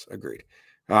 Yes, agreed.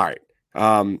 All right.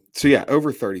 So yeah,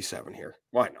 over 37 here.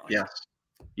 Why not? Yes.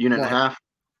 Unit and a half.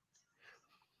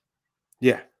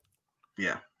 Yeah.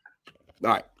 Yeah.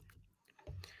 All right.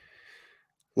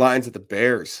 Lions at the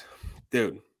Bears.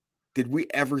 Dude, did we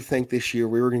ever think this year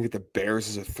we were going to get the Bears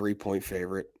as a 3-point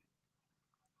favorite?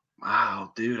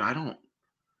 Wow, dude, I don't.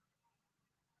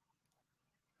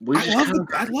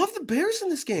 I love the Bears in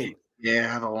this game.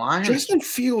 Yeah, the Lions. Justin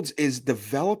Fields is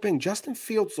developing. Justin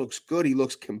Fields looks good. He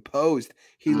looks composed.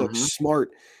 He looks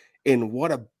smart. And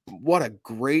what a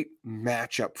great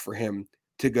matchup for him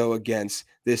to go against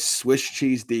this Swiss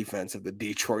cheese defense of the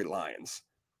Detroit Lions.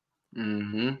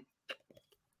 Mm-hmm.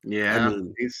 Yeah. I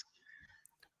mean,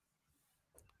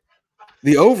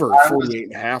 the over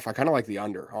 48.5. I kind of like the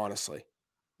under, honestly.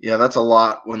 Yeah, that's a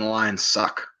lot when the Lions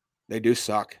suck. They do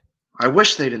suck. I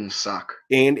wish they didn't suck.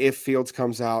 And if Fields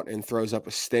comes out and throws up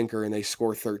a stinker and they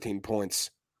score 13 points,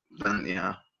 then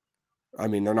yeah. I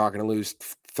mean, they're not going to lose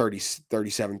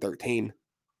 37-13.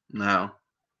 No.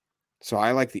 So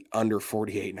I like the under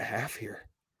 48.5 here.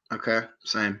 Okay,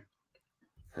 same.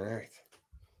 All right.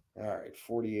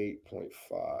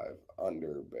 48.5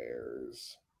 under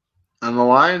Bears. And the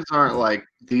Lions aren't like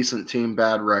decent team,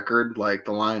 bad record. Like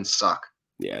the Lions suck.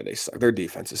 Yeah, they suck. Their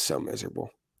defense is so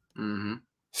miserable. Mm-hmm.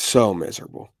 So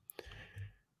miserable.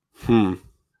 Dude.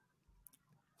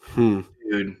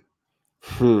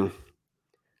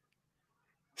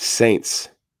 Saints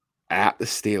at the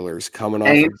Steelers coming off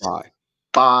a bye.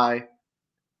 By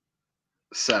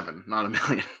 7, not a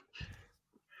million.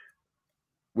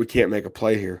 We can't make a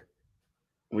play here.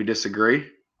 We disagree?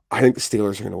 I think the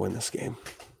Steelers are going to win this game.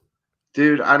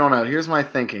 Dude, I don't know. Here's my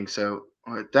thinking. So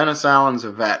Dennis Allen's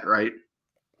a vet, right?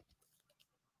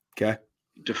 Okay.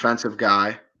 Defensive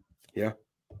guy. Yeah.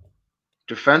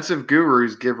 Defensive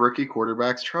gurus give rookie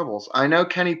quarterbacks troubles. I know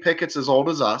Kenny Pickett's as old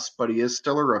as us, but he is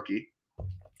still a rookie.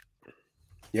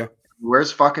 Yeah. He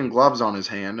wears fucking gloves on his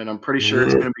hand, and I'm pretty sure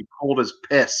it's going to be cold as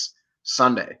piss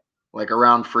Sunday, like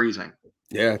around freezing.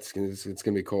 Yeah, it's going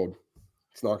to be cold.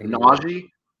 It's not going to be Najee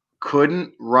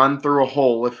couldn't run through a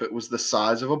hole if it was the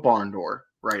size of a barn door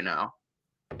right now.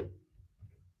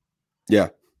 Yeah.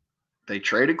 They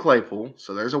traded Claypool,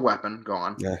 so there's a weapon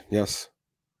gone. Yeah, yes.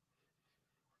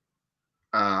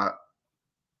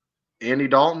 Andy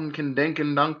Dalton can dink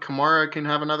and dunk. Kamara can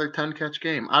have another 10-catch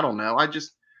game. I don't know.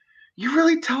 You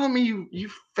really telling me you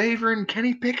favoring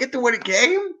Kenny Pickett to win a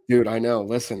game? Dude, I know.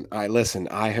 Listen.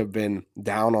 I have been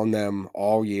down on them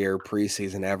all year,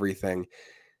 preseason, everything.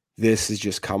 This is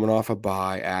just coming off a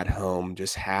bye at home.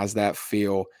 Just has that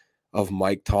feel of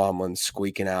Mike Tomlin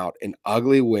squeaking out an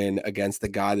ugly win against the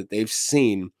guy that they've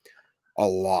seen a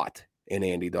lot in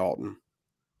Andy Dalton.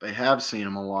 They have seen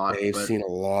him a lot. They've seen a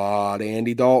lot of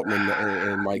Andy Dalton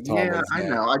in Mike Tomlin. Yeah, I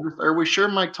know. Are we sure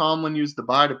Mike Tomlin used the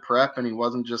bye to prep and he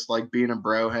wasn't just like being a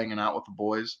bro hanging out with the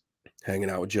boys?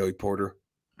 Hanging out with Joey Porter.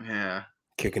 Yeah.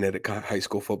 Kicking it at high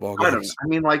school football games. I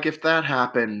mean, like, if that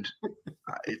happened,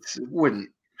 it wouldn't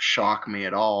shock me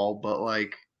at all, but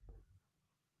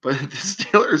the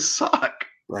Steelers suck.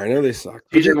 I know they suck.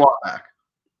 TJ Watt back.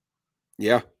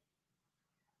 Yeah.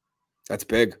 That's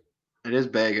big. It is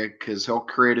big because he'll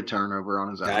create a turnover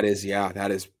on his own.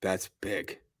 That's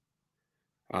big.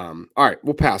 All right,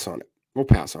 we'll pass on it.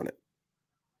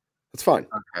 That's fine.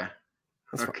 Okay.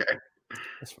 That's okay. Fine.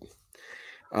 That's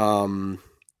fine.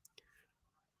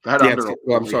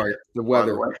 I'm sorry. The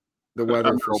weather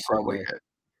for Sunday.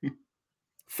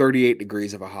 38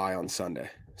 degrees of a high on Sunday.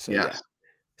 So yes.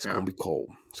 It's gonna be cold.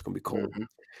 Mm-hmm.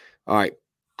 All right.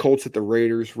 Colts at the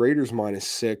Raiders. Raiders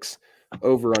 -6.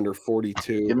 Over under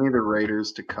 42. Give me the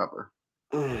Raiders to cover.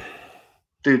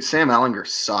 Dude, Sam Ehlinger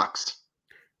sucks.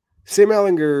 Sam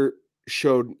Ehlinger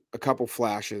showed a couple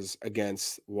flashes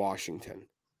against Washington.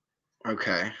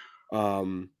 Okay.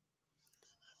 And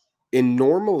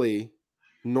normally,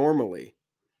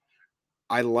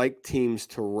 I like teams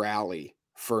to rally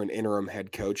for an interim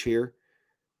head coach here,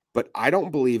 but I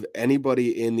don't believe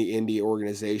anybody in the Indy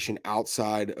organization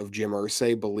outside of Jim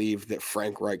Irsay believed that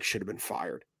Frank Reich should have been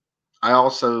fired. I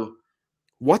also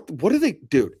what do they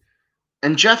do?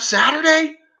 And Jeff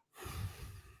Saturday?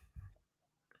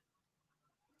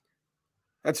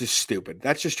 That's just stupid.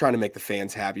 That's just trying to make the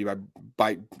fans happy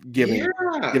by giving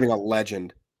a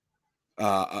legend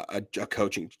a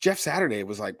coaching. Jeff Saturday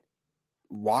was like,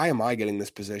 why am I getting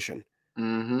this position?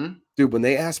 Mm-hmm. Dude, when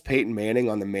they asked Peyton Manning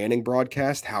on the Manning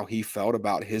broadcast how he felt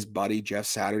about his buddy Jeff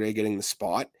Saturday getting the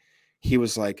spot, he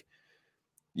was like,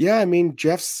 yeah, I mean,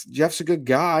 Jeff's a good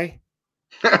guy.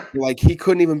 Like, he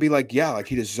couldn't even be like, yeah, like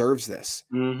he deserves this.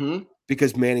 Mm-hmm.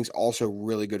 Because Manning's also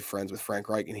really good friends with Frank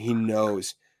Reich, and he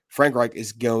knows Frank Reich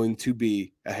is going to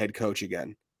be a head coach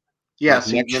again. Yeah,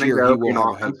 so next year he will be an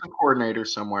offensive coordinator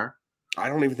somewhere. I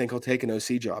don't even think he'll take an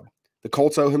OC job. The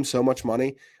Colts owe him so much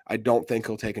money. I don't think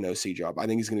he'll take an OC job. I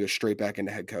think he's going to go straight back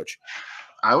into head coach.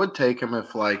 I would take him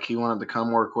if like he wanted to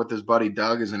come work with his buddy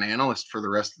Doug as an analyst for the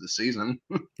rest of the season.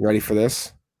 Ready for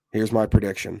this? Here's my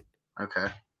prediction. Okay.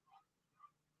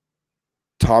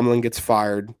 Tomlin gets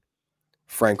fired.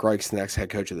 Frank Reich's the next head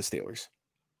coach of the Steelers.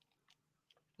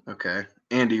 Okay.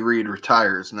 Andy Reid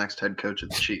retires, next head coach of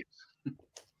the Chiefs.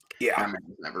 Yeah.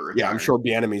 Never retired. Yeah, I'm sure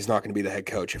Bieniemy's not going to be the head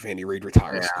coach if Andy Reid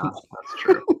retires. Yeah, that's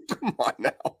true. Come on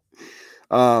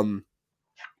now.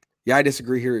 Yeah, I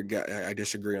disagree here. I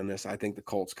disagree on this. I think the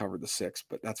Colts covered the 6,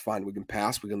 but that's fine. We can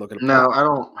pass. We can look at it. No, I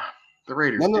don't. The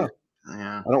Raiders. No.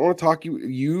 Yeah. I don't want to talk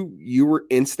you were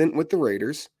instant with the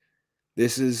Raiders.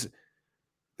 This is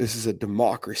a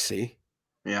democracy.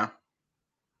 Yeah.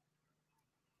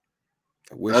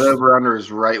 That over under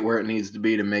is right where it needs to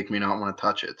be to make me not want to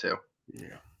touch it too.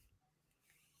 Yeah.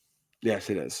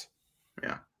 Yes, it is.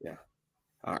 Yeah. Yeah.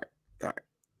 All right.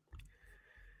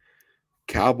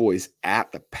 Cowboys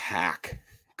at the Pack.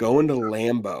 Going to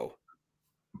Lambeau.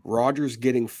 Rodgers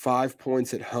getting 5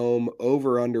 points at home,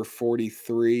 over under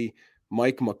 43.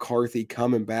 Mike McCarthy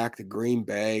coming back to Green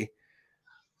Bay.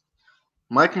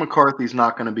 Mike McCarthy's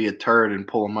not going to be a turd and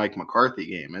pull a Mike McCarthy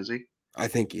game, is he? I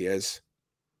think he is.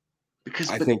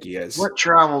 I think he is. What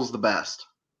travels the best?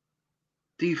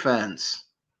 Defense.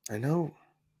 I know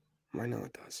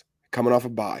it does. Coming off a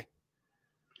bye.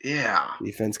 Yeah.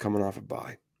 Defense coming off a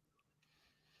bye.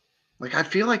 Like, I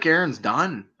feel like Aaron's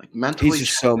done. Like, mentally. He's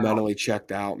just so mentally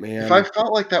checked out, man. If I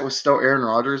felt like that was still Aaron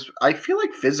Rodgers, I feel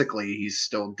like physically he's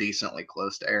still decently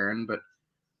close to Aaron, but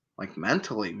like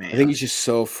mentally, man. I think he's just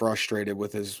so frustrated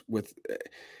with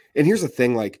and here's the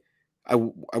thing, like I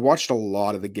watched a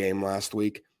lot of the game last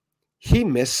week. He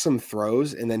missed some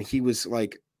throws and then he was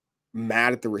like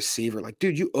mad at the receiver. Like,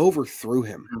 dude, you overthrew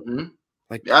him. Mm-hmm.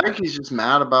 Like, I think he's just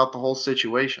mad about the whole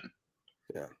situation.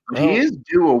 Yeah. He is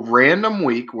due a random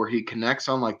week where he connects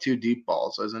on like 2 deep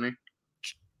balls, isn't he?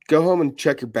 Go home and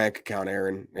check your bank account,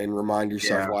 Aaron, and remind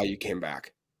yourself why you came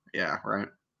back. Yeah, right.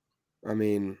 I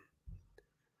mean,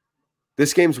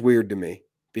 this game's weird to me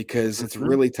because it's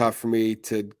really tough for me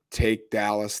to take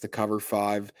Dallas to cover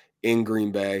 5 in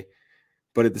Green Bay.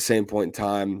 But at the same point in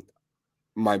time,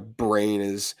 my brain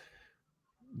is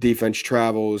defense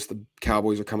travels. The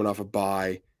Cowboys are coming off a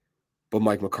bye, but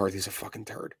Mike McCarthy's a fucking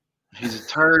turd. He's a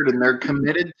turd, and they're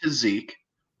committed to Zeke,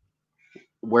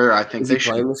 where I think they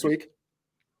should. Playing this week?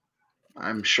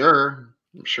 I'm sure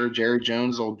Jerry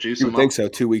Jones will juice him up. I think so.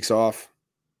 2 weeks off.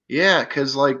 Yeah,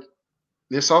 because like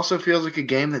this also feels like a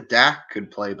game that Dak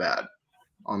could play bad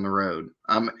on the road.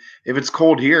 If it's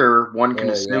cold here, one can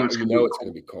assume it's going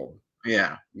to be cold.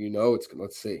 Yeah.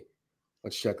 Let's see.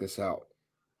 Let's check this out.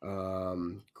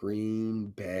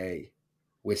 Green Bay,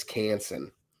 Wisconsin.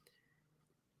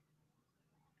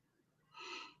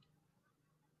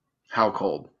 How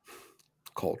cold?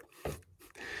 Cold.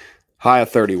 High of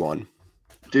 31.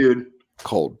 Dude.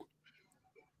 Cold.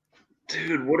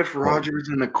 Dude, what if Rodgers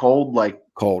in the cold, like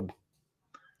cold?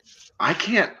 I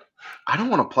don't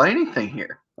want to play anything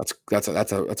here.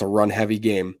 That's a run heavy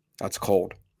game. That's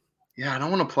cold. Yeah, I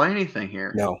don't want to play anything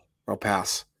here. No, I'll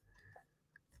pass.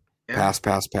 Yeah.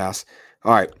 Pass.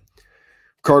 All right.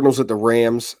 Cardinals at the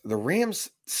Rams. The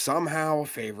Rams somehow a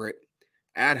favorite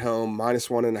at home,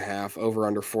 -1.5, over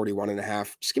under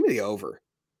 41.5. Just give me the over.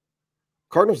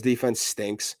 Cardinals defense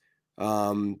stinks.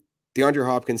 DeAndre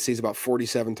Hopkins sees about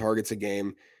 47 targets a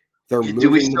game. Do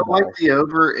we still like the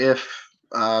over if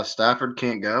Stafford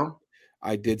can't go?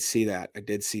 I did see that. I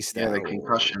did see Stafford. Yeah, the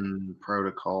concussion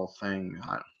protocol thing.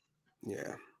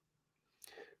 Yeah.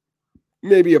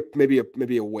 Maybe a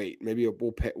wait.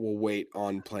 We'll wait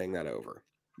on playing that over.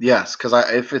 Yes, because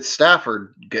if it's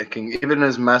Stafford, even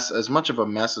as much of a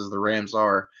mess as the Rams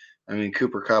are, I mean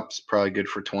Cooper Kupp's probably good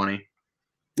for 20.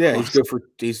 Yeah, he's good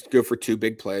for 2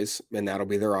 big plays, and that'll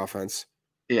be their offense.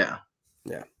 Yeah.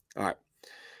 All right.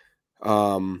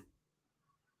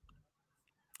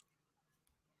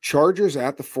 Chargers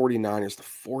at the 49ers. The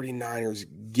 49ers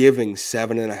giving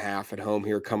 7.5 at home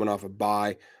here, coming off a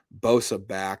bye. Bosa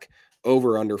back.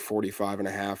 Over under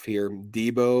 45.5 here.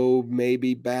 Debo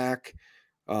maybe back.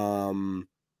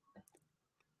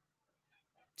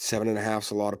 7.5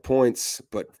 is a lot of points,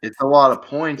 but it's a lot of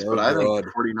points. But I good. think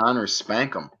the 49ers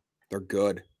spank them. They're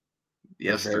good.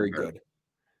 Yes, they're very good.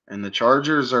 And the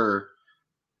Chargers are.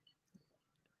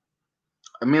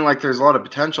 I mean, like, there's a lot of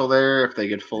potential there if they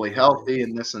get fully healthy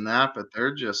and this and that, but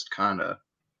they're just kind of.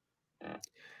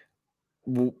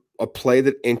 A play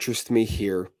that interests me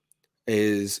here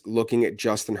is looking at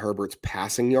Justin Herbert's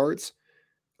passing yards,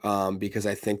 because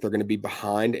I think they're going to be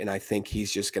behind, and I think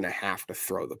he's just going to have to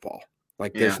throw the ball.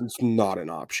 Like, there's not an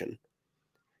option.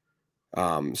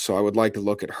 So I would like to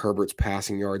look at Herbert's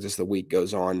passing yards as the week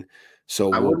goes on.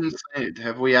 So I wouldn't say.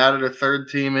 Have we added a third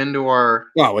team into our?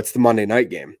 Oh, it's the Monday night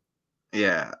game.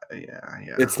 Yeah.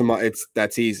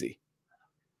 That's easy.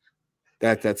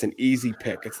 That's an easy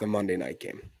pick. It's the Monday night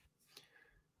game.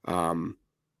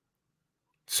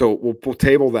 So we'll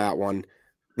table that one.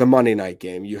 The Monday night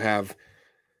game. You have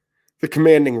the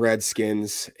commanding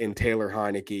Redskins and Taylor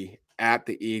Heineke at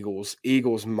the Eagles.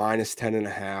 Eagles minus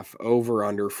 10.5, over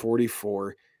under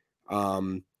 44.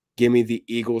 Give me the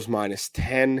Eagles minus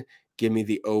 10. Give me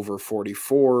the over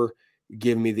 44.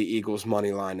 Give me the Eagles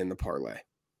money line in the parlay.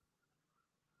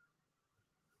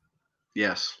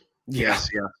 Yes. Yeah.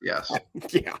 Yes.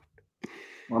 Yeah.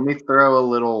 Let me throw a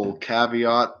little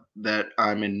caveat that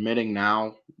I'm admitting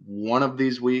now. One of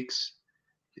these weeks,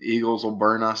 the Eagles will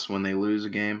burn us when they lose a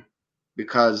game,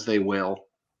 because they will.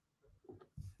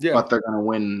 Yeah. But they're going to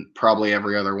win probably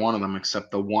every other one of them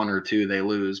except the one or two they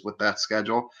lose with that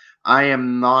schedule. I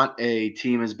am not a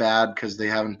team is bad because they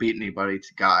haven't beaten anybody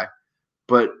guy,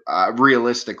 but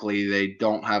realistically, they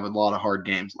don't have a lot of hard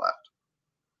games left.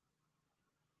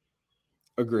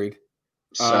 Agreed.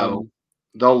 So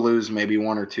they'll lose maybe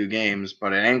one or two games,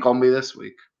 but it ain't going to be this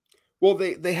week. Well,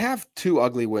 they have two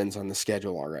ugly wins on the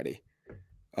schedule already.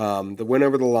 The win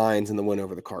over the Lions and the win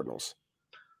over the Cardinals.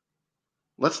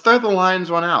 Let's throw the Lions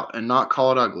one out and not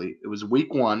call it ugly. It was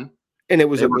week 1. And it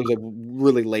was a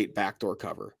really late backdoor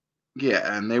cover.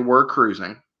 Yeah, and they were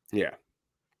cruising. Yeah.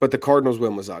 But the Cardinals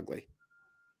win was ugly.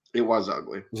 It was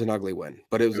ugly. It was an ugly win,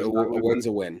 but it was a win's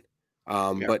a win.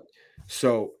 But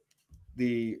so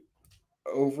the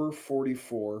over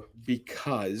 44,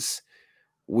 because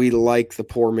we like the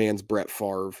poor man's Brett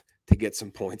Favre to get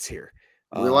some points here.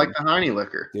 We like the Heine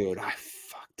liquor. Dude,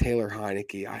 Taylor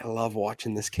Heineke. I love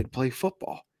watching this kid play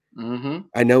football. Mm-hmm.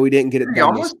 I know he didn't get it done. He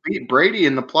almost beat Brady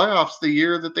in the playoffs the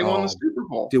year that they won the Super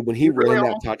Bowl. Dude, when he ran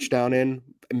that touchdown in,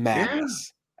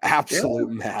 madness. Yeah. Absolute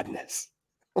madness.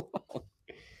 All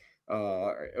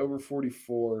right, over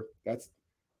 44.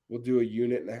 We'll do a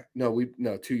unit.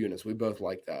 No, 2 units. We both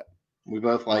like that. We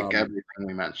both like everything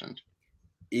we mentioned.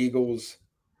 Eagles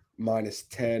minus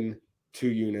 10, 2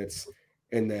 units.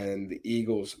 And then the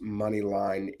Eagles money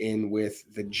line in with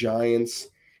the Giants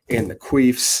and the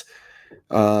Queefs.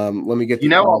 Let me get.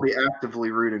 I'll be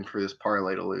actively rooting for this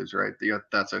parlay to lose, right?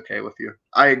 That's okay with you.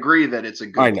 I agree that it's a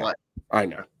good play. I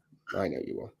know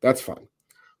you will. That's fine.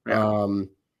 Yeah.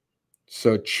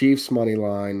 So Chiefs money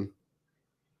line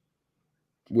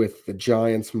with the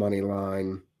Giants money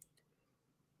line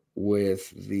with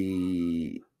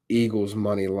the Eagles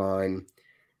money line.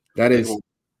 That is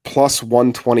plus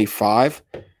 125.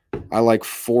 I like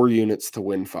 4 units to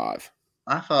win 5.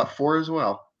 I thought 4 as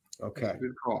well. Okay.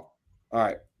 Good call. All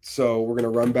right. So we're gonna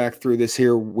run back through this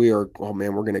here. We're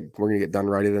gonna get done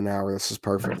right at an hour. This is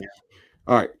perfect.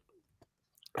 All right.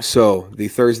 So the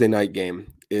Thursday night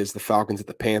game is the Falcons at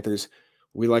the Panthers.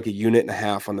 We like 1.5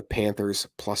 units on the Panthers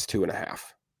plus 2.5.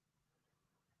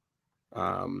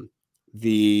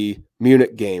 The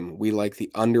Munich game, we like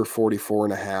the under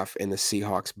 44.5 in the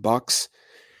Seahawks Bucks.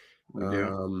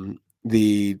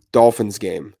 The Dolphins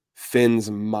game,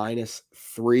 Fins minus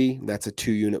 3. That's a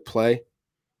 2-unit play.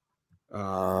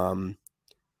 The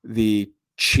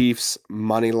Chiefs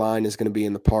money line is going to be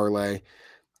in the parlay.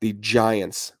 The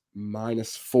Giants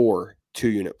minus 4,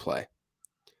 2-unit play.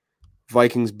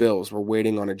 Vikings Bills, we're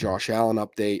waiting on a Josh Allen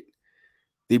update.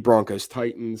 The Broncos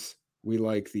Titans, we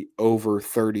like the over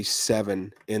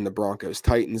 37 in the Broncos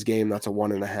Titans game. That's a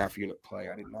 1.5 unit play.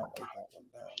 I did not write that one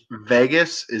down.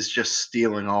 Vegas is just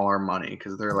stealing all our money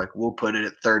because they're like, we'll put it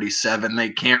at 37. They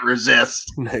can't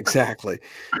resist. Exactly.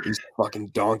 These fucking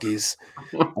donkeys.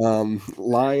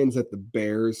 Lions at the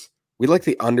Bears. We like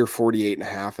the under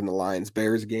 48.5 in the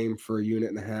Lions-Bears game for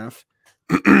 1.5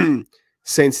 units.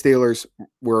 Saints Steelers,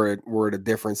 we're at a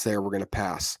difference there. We're going to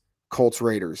pass. Colts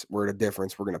Raiders, we're at a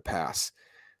difference. We're going to pass.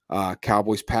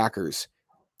 Cowboys Packers,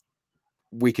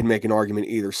 we can make an argument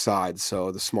either side.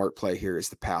 So the smart play here is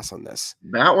to pass on this.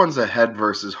 That one's a head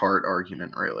versus heart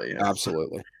argument, really.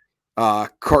 Absolutely.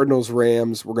 Cardinals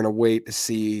Rams, we're going to wait to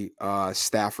see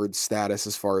Stafford's status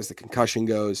as far as the concussion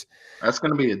goes. That's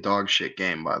going to be a dog shit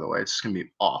game, by the way. It's going to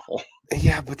be awful.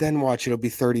 Yeah, but then watch, it'll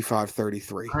be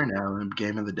 35-33. I know,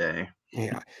 game of the day.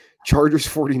 Yeah. Chargers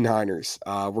 49ers.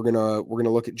 We're gonna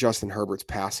look at Justin Herbert's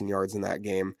passing yards in that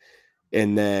game.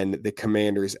 And then the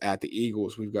Commanders at the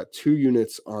Eagles. We've got 2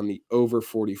 units on the over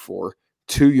 44,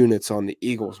 2 units on the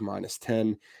Eagles minus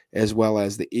 10, as well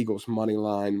as the Eagles money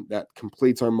line. That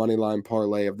completes our money line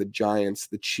parlay of the Giants,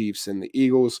 the Chiefs, and the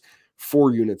Eagles.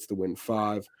 4 units to win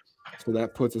 5. So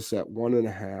that puts us at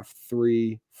 1.5,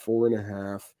 3,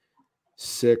 4.5,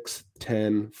 6,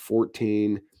 10,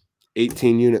 14,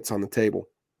 18 units on the table.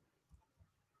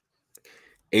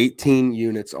 18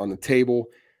 units on the table.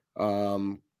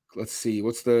 Let's see.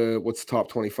 What's the top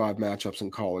 25 matchups in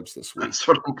college this week? That's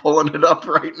what I'm pulling it up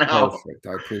right now. Perfect.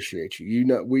 I appreciate you. You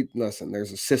know, listen,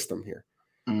 there's a system here.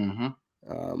 Mm-hmm.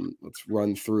 Let's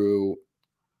run through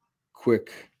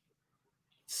quick.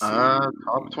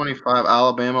 Top 25,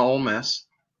 Alabama, Ole Miss.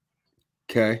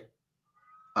 Okay.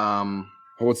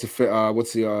 What's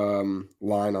the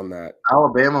line on that?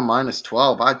 Alabama minus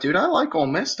 12. I like Ole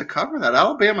Miss to cover that.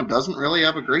 Alabama doesn't really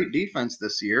have a great defense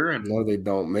this year. And no, they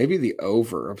don't. Maybe the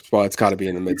over. Well, it's got to be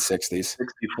in the mid 60s.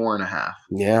 64.5.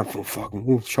 Yeah,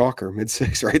 fucking shocker. Mid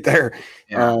 6 right there.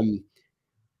 Yeah.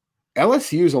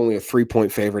 LSU is only a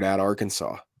 3-point favorite at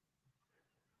Arkansas.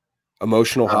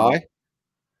 Emotional high?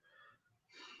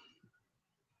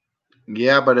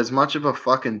 Yeah, but as much of a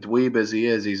fucking dweeb as he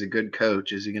is, he's a good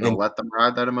coach. Is he going to let them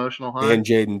ride that emotional high? And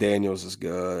Jaden Daniels is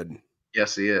good.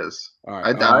 Yes, he is. All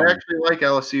right, I actually like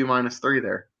LSU minus 3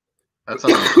 there. That's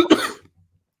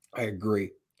I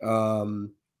agree.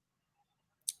 Any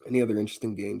other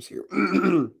interesting games here?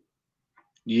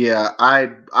 Yeah,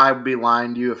 I'd be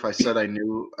lying to you if I said I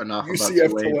knew enough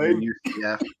UCF about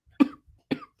UCF.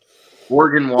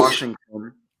 Oregon,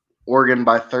 Washington. Oregon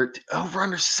by 13. Over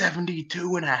under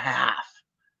 72.5.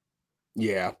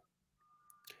 Yeah.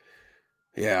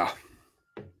 Yeah.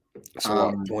 That's a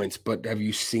lot of points. But have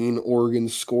you seen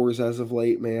Oregon's scores as of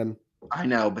late, man? I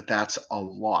know, but that's a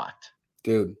lot.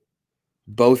 Dude,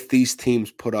 both these teams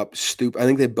put up I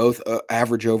think they both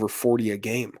average over 40 a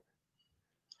game.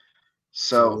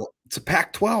 So it's a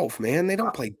Pac-12, man. They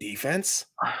don't play defense.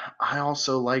 I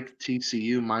also like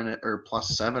TCU minus or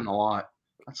 +7 a lot.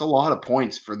 That's a lot of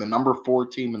points for the number 4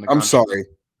 team in the country. I'm sorry.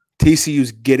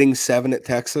 TCU's getting 7 at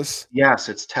Texas? Yes,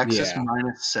 it's Texas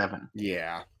minus 7.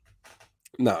 Yeah.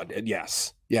 No,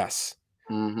 yes. Yes.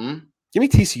 Mm-hmm. Give me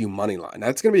TCU money line.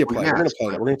 That's going to be a play. We're going to play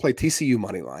that. We're going to play TCU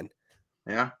money line.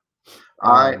 Yeah.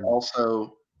 I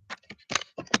also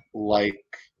like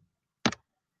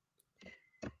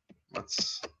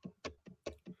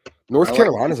North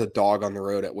Carolina's a dog on the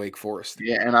road at Wake Forest.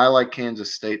 Yeah, and I like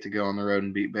Kansas State to go on the road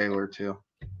and beat Baylor too.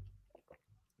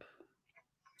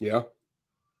 Yeah.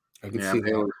 I can see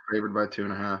Baylor's favored by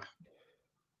 2.5.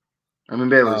 I mean,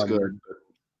 Baylor's good. But...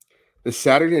 The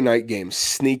Saturday night game,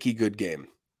 sneaky good game.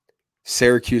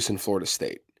 Syracuse and Florida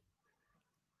State.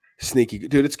 Sneaky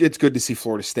good. Dude, it's good to see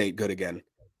Florida State good again.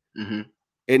 Mm-hmm.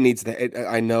 It needs that.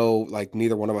 I know, like,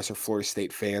 neither one of us are Florida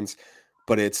State fans,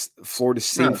 but it's Florida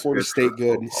State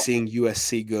good, seeing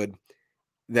USC good.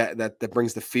 That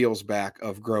brings the feels back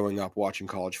of growing up watching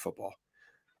college football.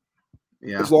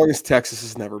 Yeah. As long as Texas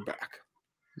is never back.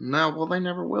 No, well, they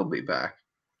never will be back.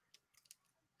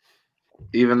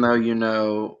 Even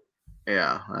though,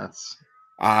 that's.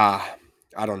 I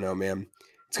don't know, man.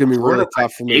 It's going to be really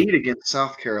tough for me. 8 against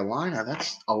South Carolina.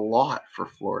 That's a lot for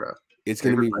Florida. It's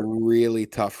going to be really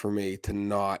tough for me to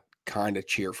not kind of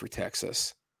cheer for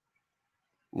Texas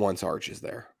once Arch is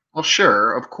there. Well,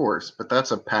 sure, of course, but that's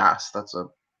a pass. That's a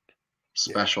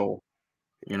special,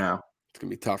 It's going to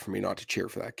be tough for me not to cheer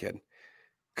for that kid.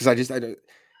 Because I don't.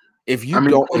 If you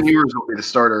Ewers will be the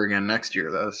starter again next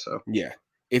year, though. So yeah,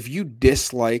 if you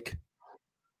dislike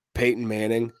Peyton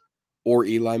Manning or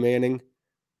Eli Manning,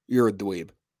 you're a dweeb.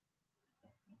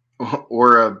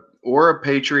 Or a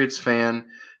Patriots fan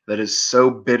that is so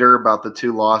bitter about the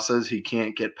 2 losses he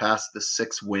can't get past the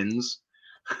 6 wins.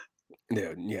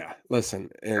 Dude, yeah. Listen,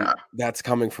 and that's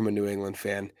coming from a New England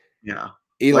fan. Yeah,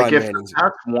 Eli Manning's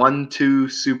won 2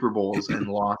 Super Bowls and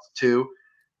lost 2.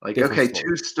 Like, okay,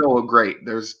 2's still great.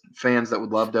 There's fans that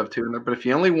would love to have 2 in there, but if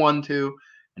you only won 2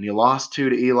 and you lost 2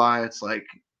 to Eli, it's like,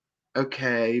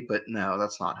 okay, but no,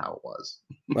 that's not how it was.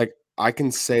 Like, I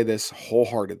can say this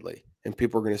wholeheartedly, and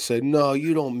people are going to say, no,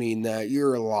 you don't mean that.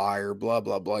 You're a liar, blah,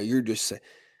 blah, blah. You're just saying.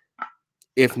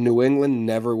 If New England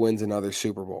never wins another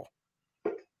Super Bowl,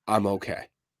 I'm okay.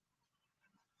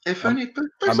 If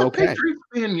there's a Patriots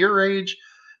fan your age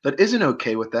that isn't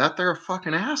okay with that, they're a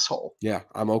fucking asshole. Yeah,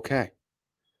 I'm okay.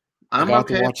 I'm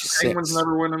okay if the Penguins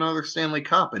never win another Stanley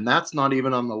Cup, and that's not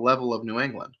even on the level of New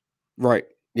England. Right.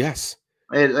 Yes.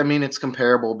 I mean, it's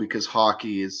comparable because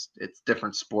hockey it's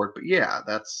different sport, but yeah,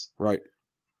 that's right.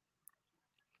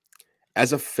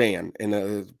 As a fan,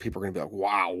 and people are going to be like,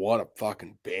 wow, what a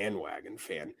fucking bandwagon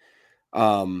fan.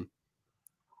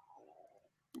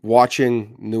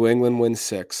 Watching New England win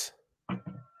 6,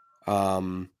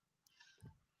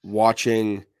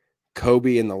 watching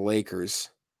Kobe and the Lakers,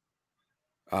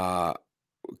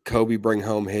 Kobe bring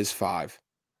home his 5,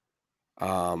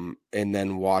 and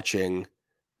then watching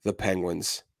the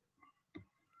Penguins.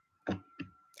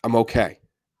 I'm okay.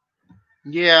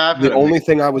 Yeah, The only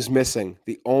thing I was missing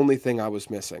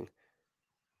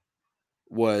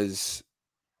was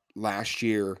last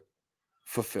year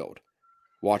fulfilled.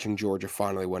 Watching Georgia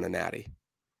finally win a natty.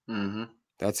 Mm-hmm.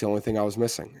 That's the only thing I was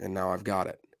missing, and now I've got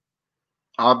it.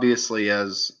 Obviously,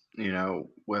 as you know,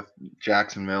 with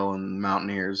Jacksonville and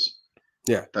Mountaineers,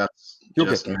 Yeah, that's you'll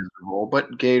just get there. miserable.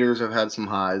 But Gators have had some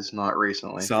highs, not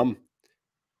recently. Some.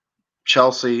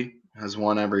 Chelsea has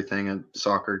won everything a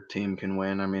soccer team can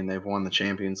win. I mean, they've won the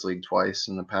Champions League twice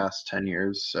in the past 10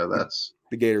 years, so that's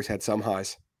The Gators had some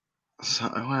highs.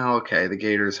 well, okay. The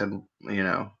Gators had,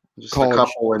 just College, a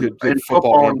couple in good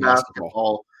football and basketball.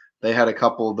 basketball. They had a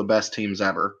couple of the best teams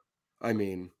ever. I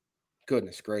mean,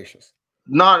 goodness gracious.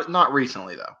 Not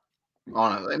recently though.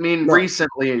 Honestly, I mean,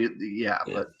 recently, yeah,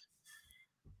 but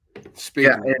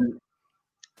speaking, and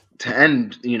to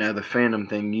end, the fandom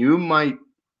thing,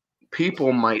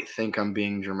 people might think I'm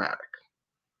being dramatic.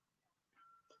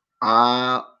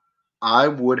 I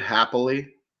would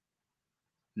happily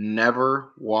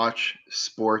never watch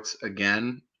sports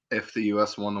again if the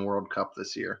U.S. won the World Cup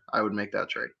this year. I would make that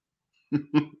trade.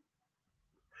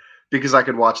 Because I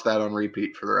could watch that on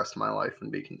repeat for the rest of my life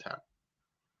and be content.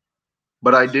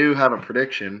 But I do have a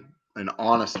prediction, an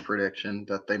honest prediction,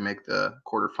 that they make the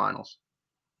quarterfinals.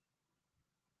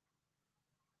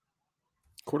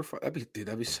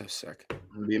 That'd be so sick.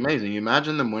 It'd be amazing. You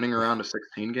imagine them winning around a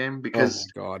 16 game? Because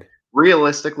God,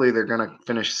 realistically, they're going to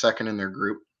finish second in their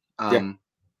group. And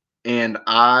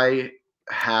I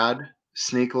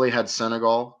sneakily had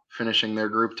Senegal finishing their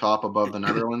group top above the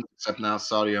Netherlands, except now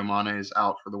Sadio Mane is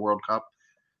out for the World Cup.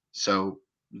 So,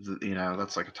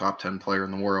 that's like a top 10 player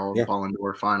in the world, Ballon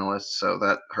d'Or finalist. So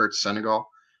that hurts Senegal.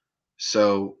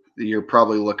 So you're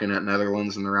probably looking at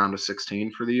Netherlands in the round of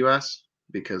 16 for the U.S.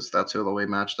 because that's who they'll be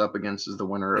matched up against is the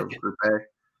winner of Group A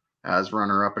as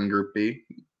runner-up in Group B.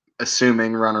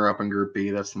 Assuming runner-up in Group B,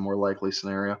 that's the more likely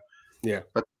scenario. Yeah.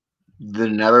 But the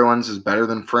Netherlands is better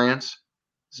than France.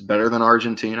 It's better than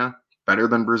Argentina. Better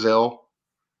than Brazil.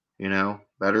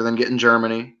 Better than getting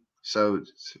Germany. So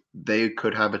they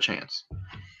could have a chance.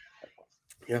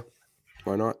 Yeah.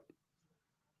 Why not?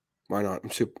 I'm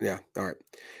super. Yeah. All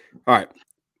right.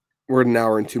 We're at an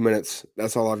hour and 2 minutes.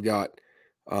 That's all I've got.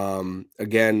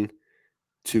 Again,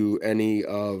 to any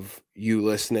of you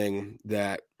listening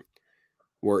that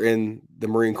were in the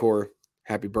Marine Corps,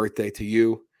 happy birthday to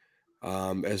you,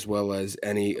 as well as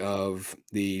any of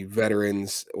the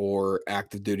veterans or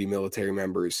active duty military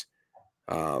members.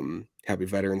 Happy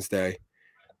Veterans Day.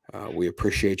 We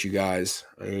appreciate you guys.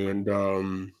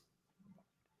 And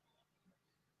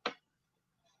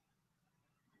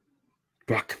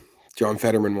fuck, John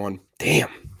Fetterman won. Damn.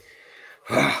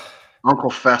 Uncle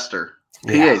Fester.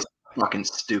 PA's fucking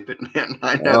stupid, man.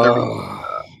 I know.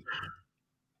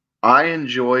 I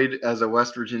enjoyed, as a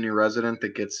West Virginia resident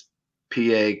that gets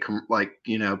PA,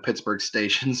 Pittsburgh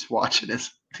stations, watching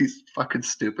these fucking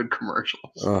stupid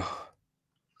commercials.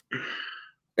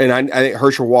 And I think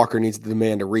Herschel Walker needs to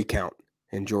demand a recount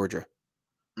in Georgia.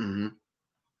 Mm-hmm.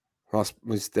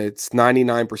 It's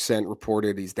 99%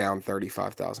 reported he's down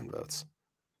 35,000 votes.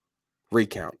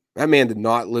 Recount. That man did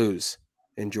not lose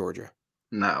in Georgia.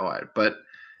 No, but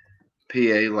PA,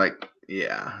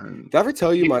 yeah. Did I ever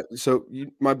tell you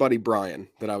my buddy Brian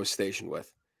that I was stationed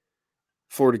with,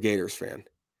 Florida Gators fan,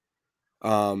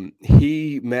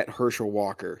 he met Herschel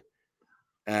Walker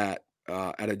at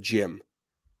a gym,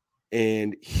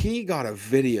 and he got a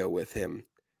video with him,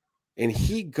 and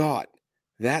he got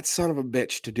that son of a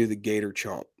bitch to do the Gator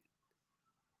chomp.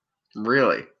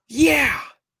 Really? Yeah.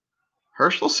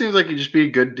 Herschel seems like he'd just be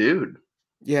a good dude.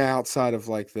 Yeah, outside of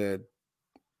the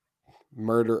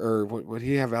murder, or would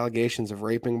he have allegations of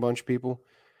raping a bunch of people?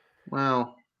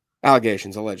 Well,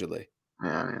 allegations, allegedly.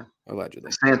 Yeah.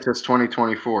 Allegedly. DeSantis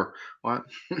 2024. What?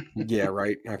 Yeah,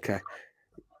 right. Okay.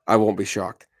 I won't be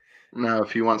shocked. No,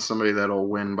 if you want somebody that'll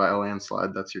win by a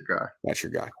landslide, that's your guy. That's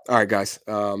your guy. All right, guys.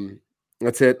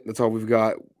 That's it. That's all we've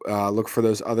got. Look for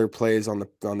those other plays on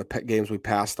the pet games we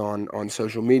passed on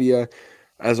social media.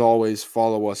 As always,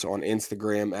 follow us on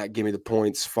Instagram at Gimme the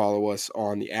Points. Follow us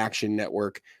on the Action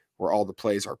Network where all the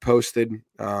plays are posted.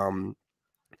 Gonna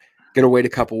wait a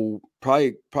couple,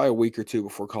 probably a week or two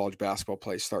before college basketball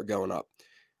plays start going up.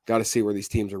 Got to see where these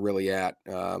teams are really at.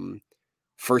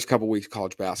 First couple weeks of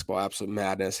college basketball, absolute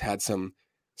madness. Had some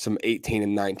 18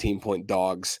 and 19 point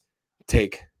dogs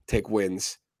take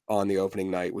wins on the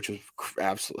opening night, which was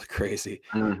absolutely crazy.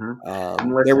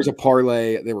 Mm-hmm. There was a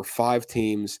parlay. There were 5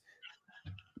 teams.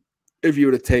 If you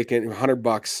would have taken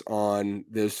 $100 on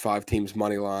those 5 teams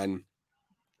money line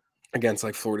against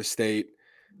Florida State,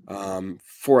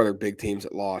 4 other big teams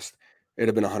that lost,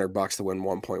 it'd have been $100 to win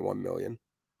 1.1 million.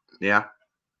 Yeah.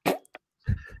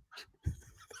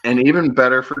 And even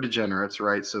better for degenerates,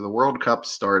 right? So the World Cup's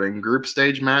starting. Group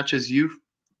stage matches,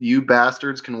 you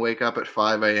bastards can wake up at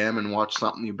 5 a.m. and watch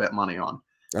something you bet money on.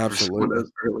 Absolutely. For some of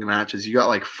those early matches. You got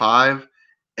like 5,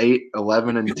 8,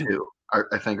 11, and 2,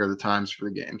 I think are the times for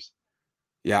the games.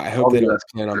 Yeah, I hope they don't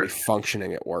plan on me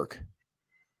functioning at work.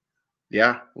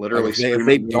 Yeah, literally. Like if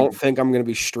they don't think I'm going to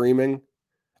be streaming.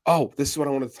 Oh, this is what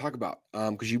I wanted to talk about.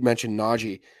 Because you mentioned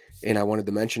Najee, and I wanted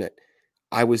to mention it.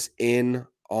 I was in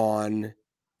on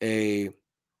a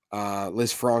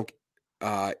Liz Frank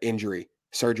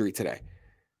surgery today.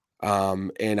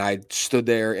 And I stood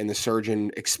there and the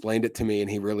surgeon explained it to me, and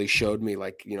he really showed me,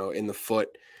 like, in the foot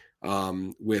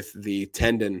with the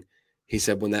tendon, he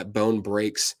said when that bone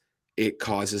breaks, it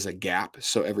causes a gap.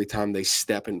 So every time they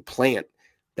step and plant,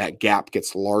 that gap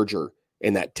gets larger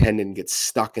and that tendon gets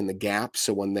stuck in the gap.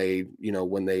 So when they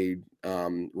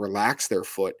relax their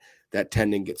foot, that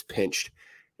tendon gets pinched.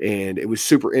 And it was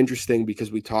super interesting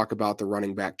because we talk about the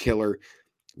running back killer,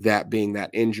 that being that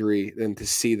injury, then to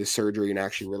see the surgery and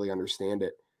actually really understand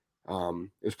it.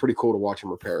 It was pretty cool to watch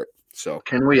him repair it. So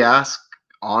can we ask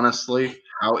honestly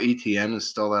how ETN is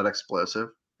still that explosive?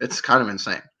 It's kind of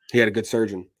insane. He had a good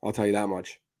surgeon, I'll tell you that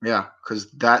much. Yeah, because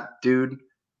that dude,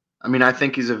 I mean, I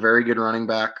think he's a very good running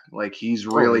back. Like, he's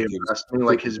really impressed me.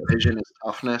 Like, his vision, his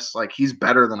toughness, like, he's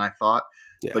better than I thought.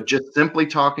 Yeah. But just simply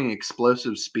talking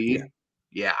explosive speed,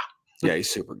 yeah, he's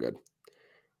super good.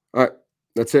 All right,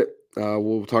 that's it.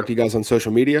 We'll talk to you guys on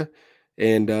social media,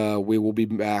 and we will be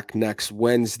back next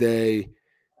Wednesday.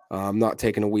 I'm not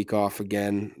taking a week off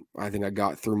again. I think I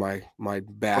got through my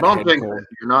bad head cold.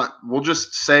 You're not. We'll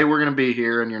just say we're going to be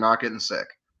here, and you're not getting sick.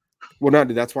 Well, no,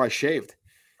 dude, that's why I shaved.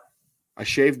 I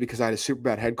shaved because I had a super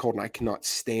bad head cold, and I cannot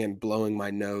stand blowing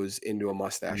my nose into a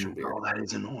mustache and beard. Oh, that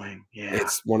is annoying. Yeah,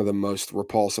 it's one of the most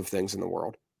repulsive things in the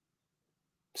world.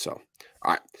 So,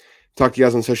 all right. Talk to you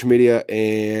guys on social media,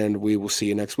 and we will see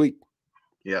you next week.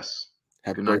 Yes.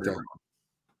 Happy birthday.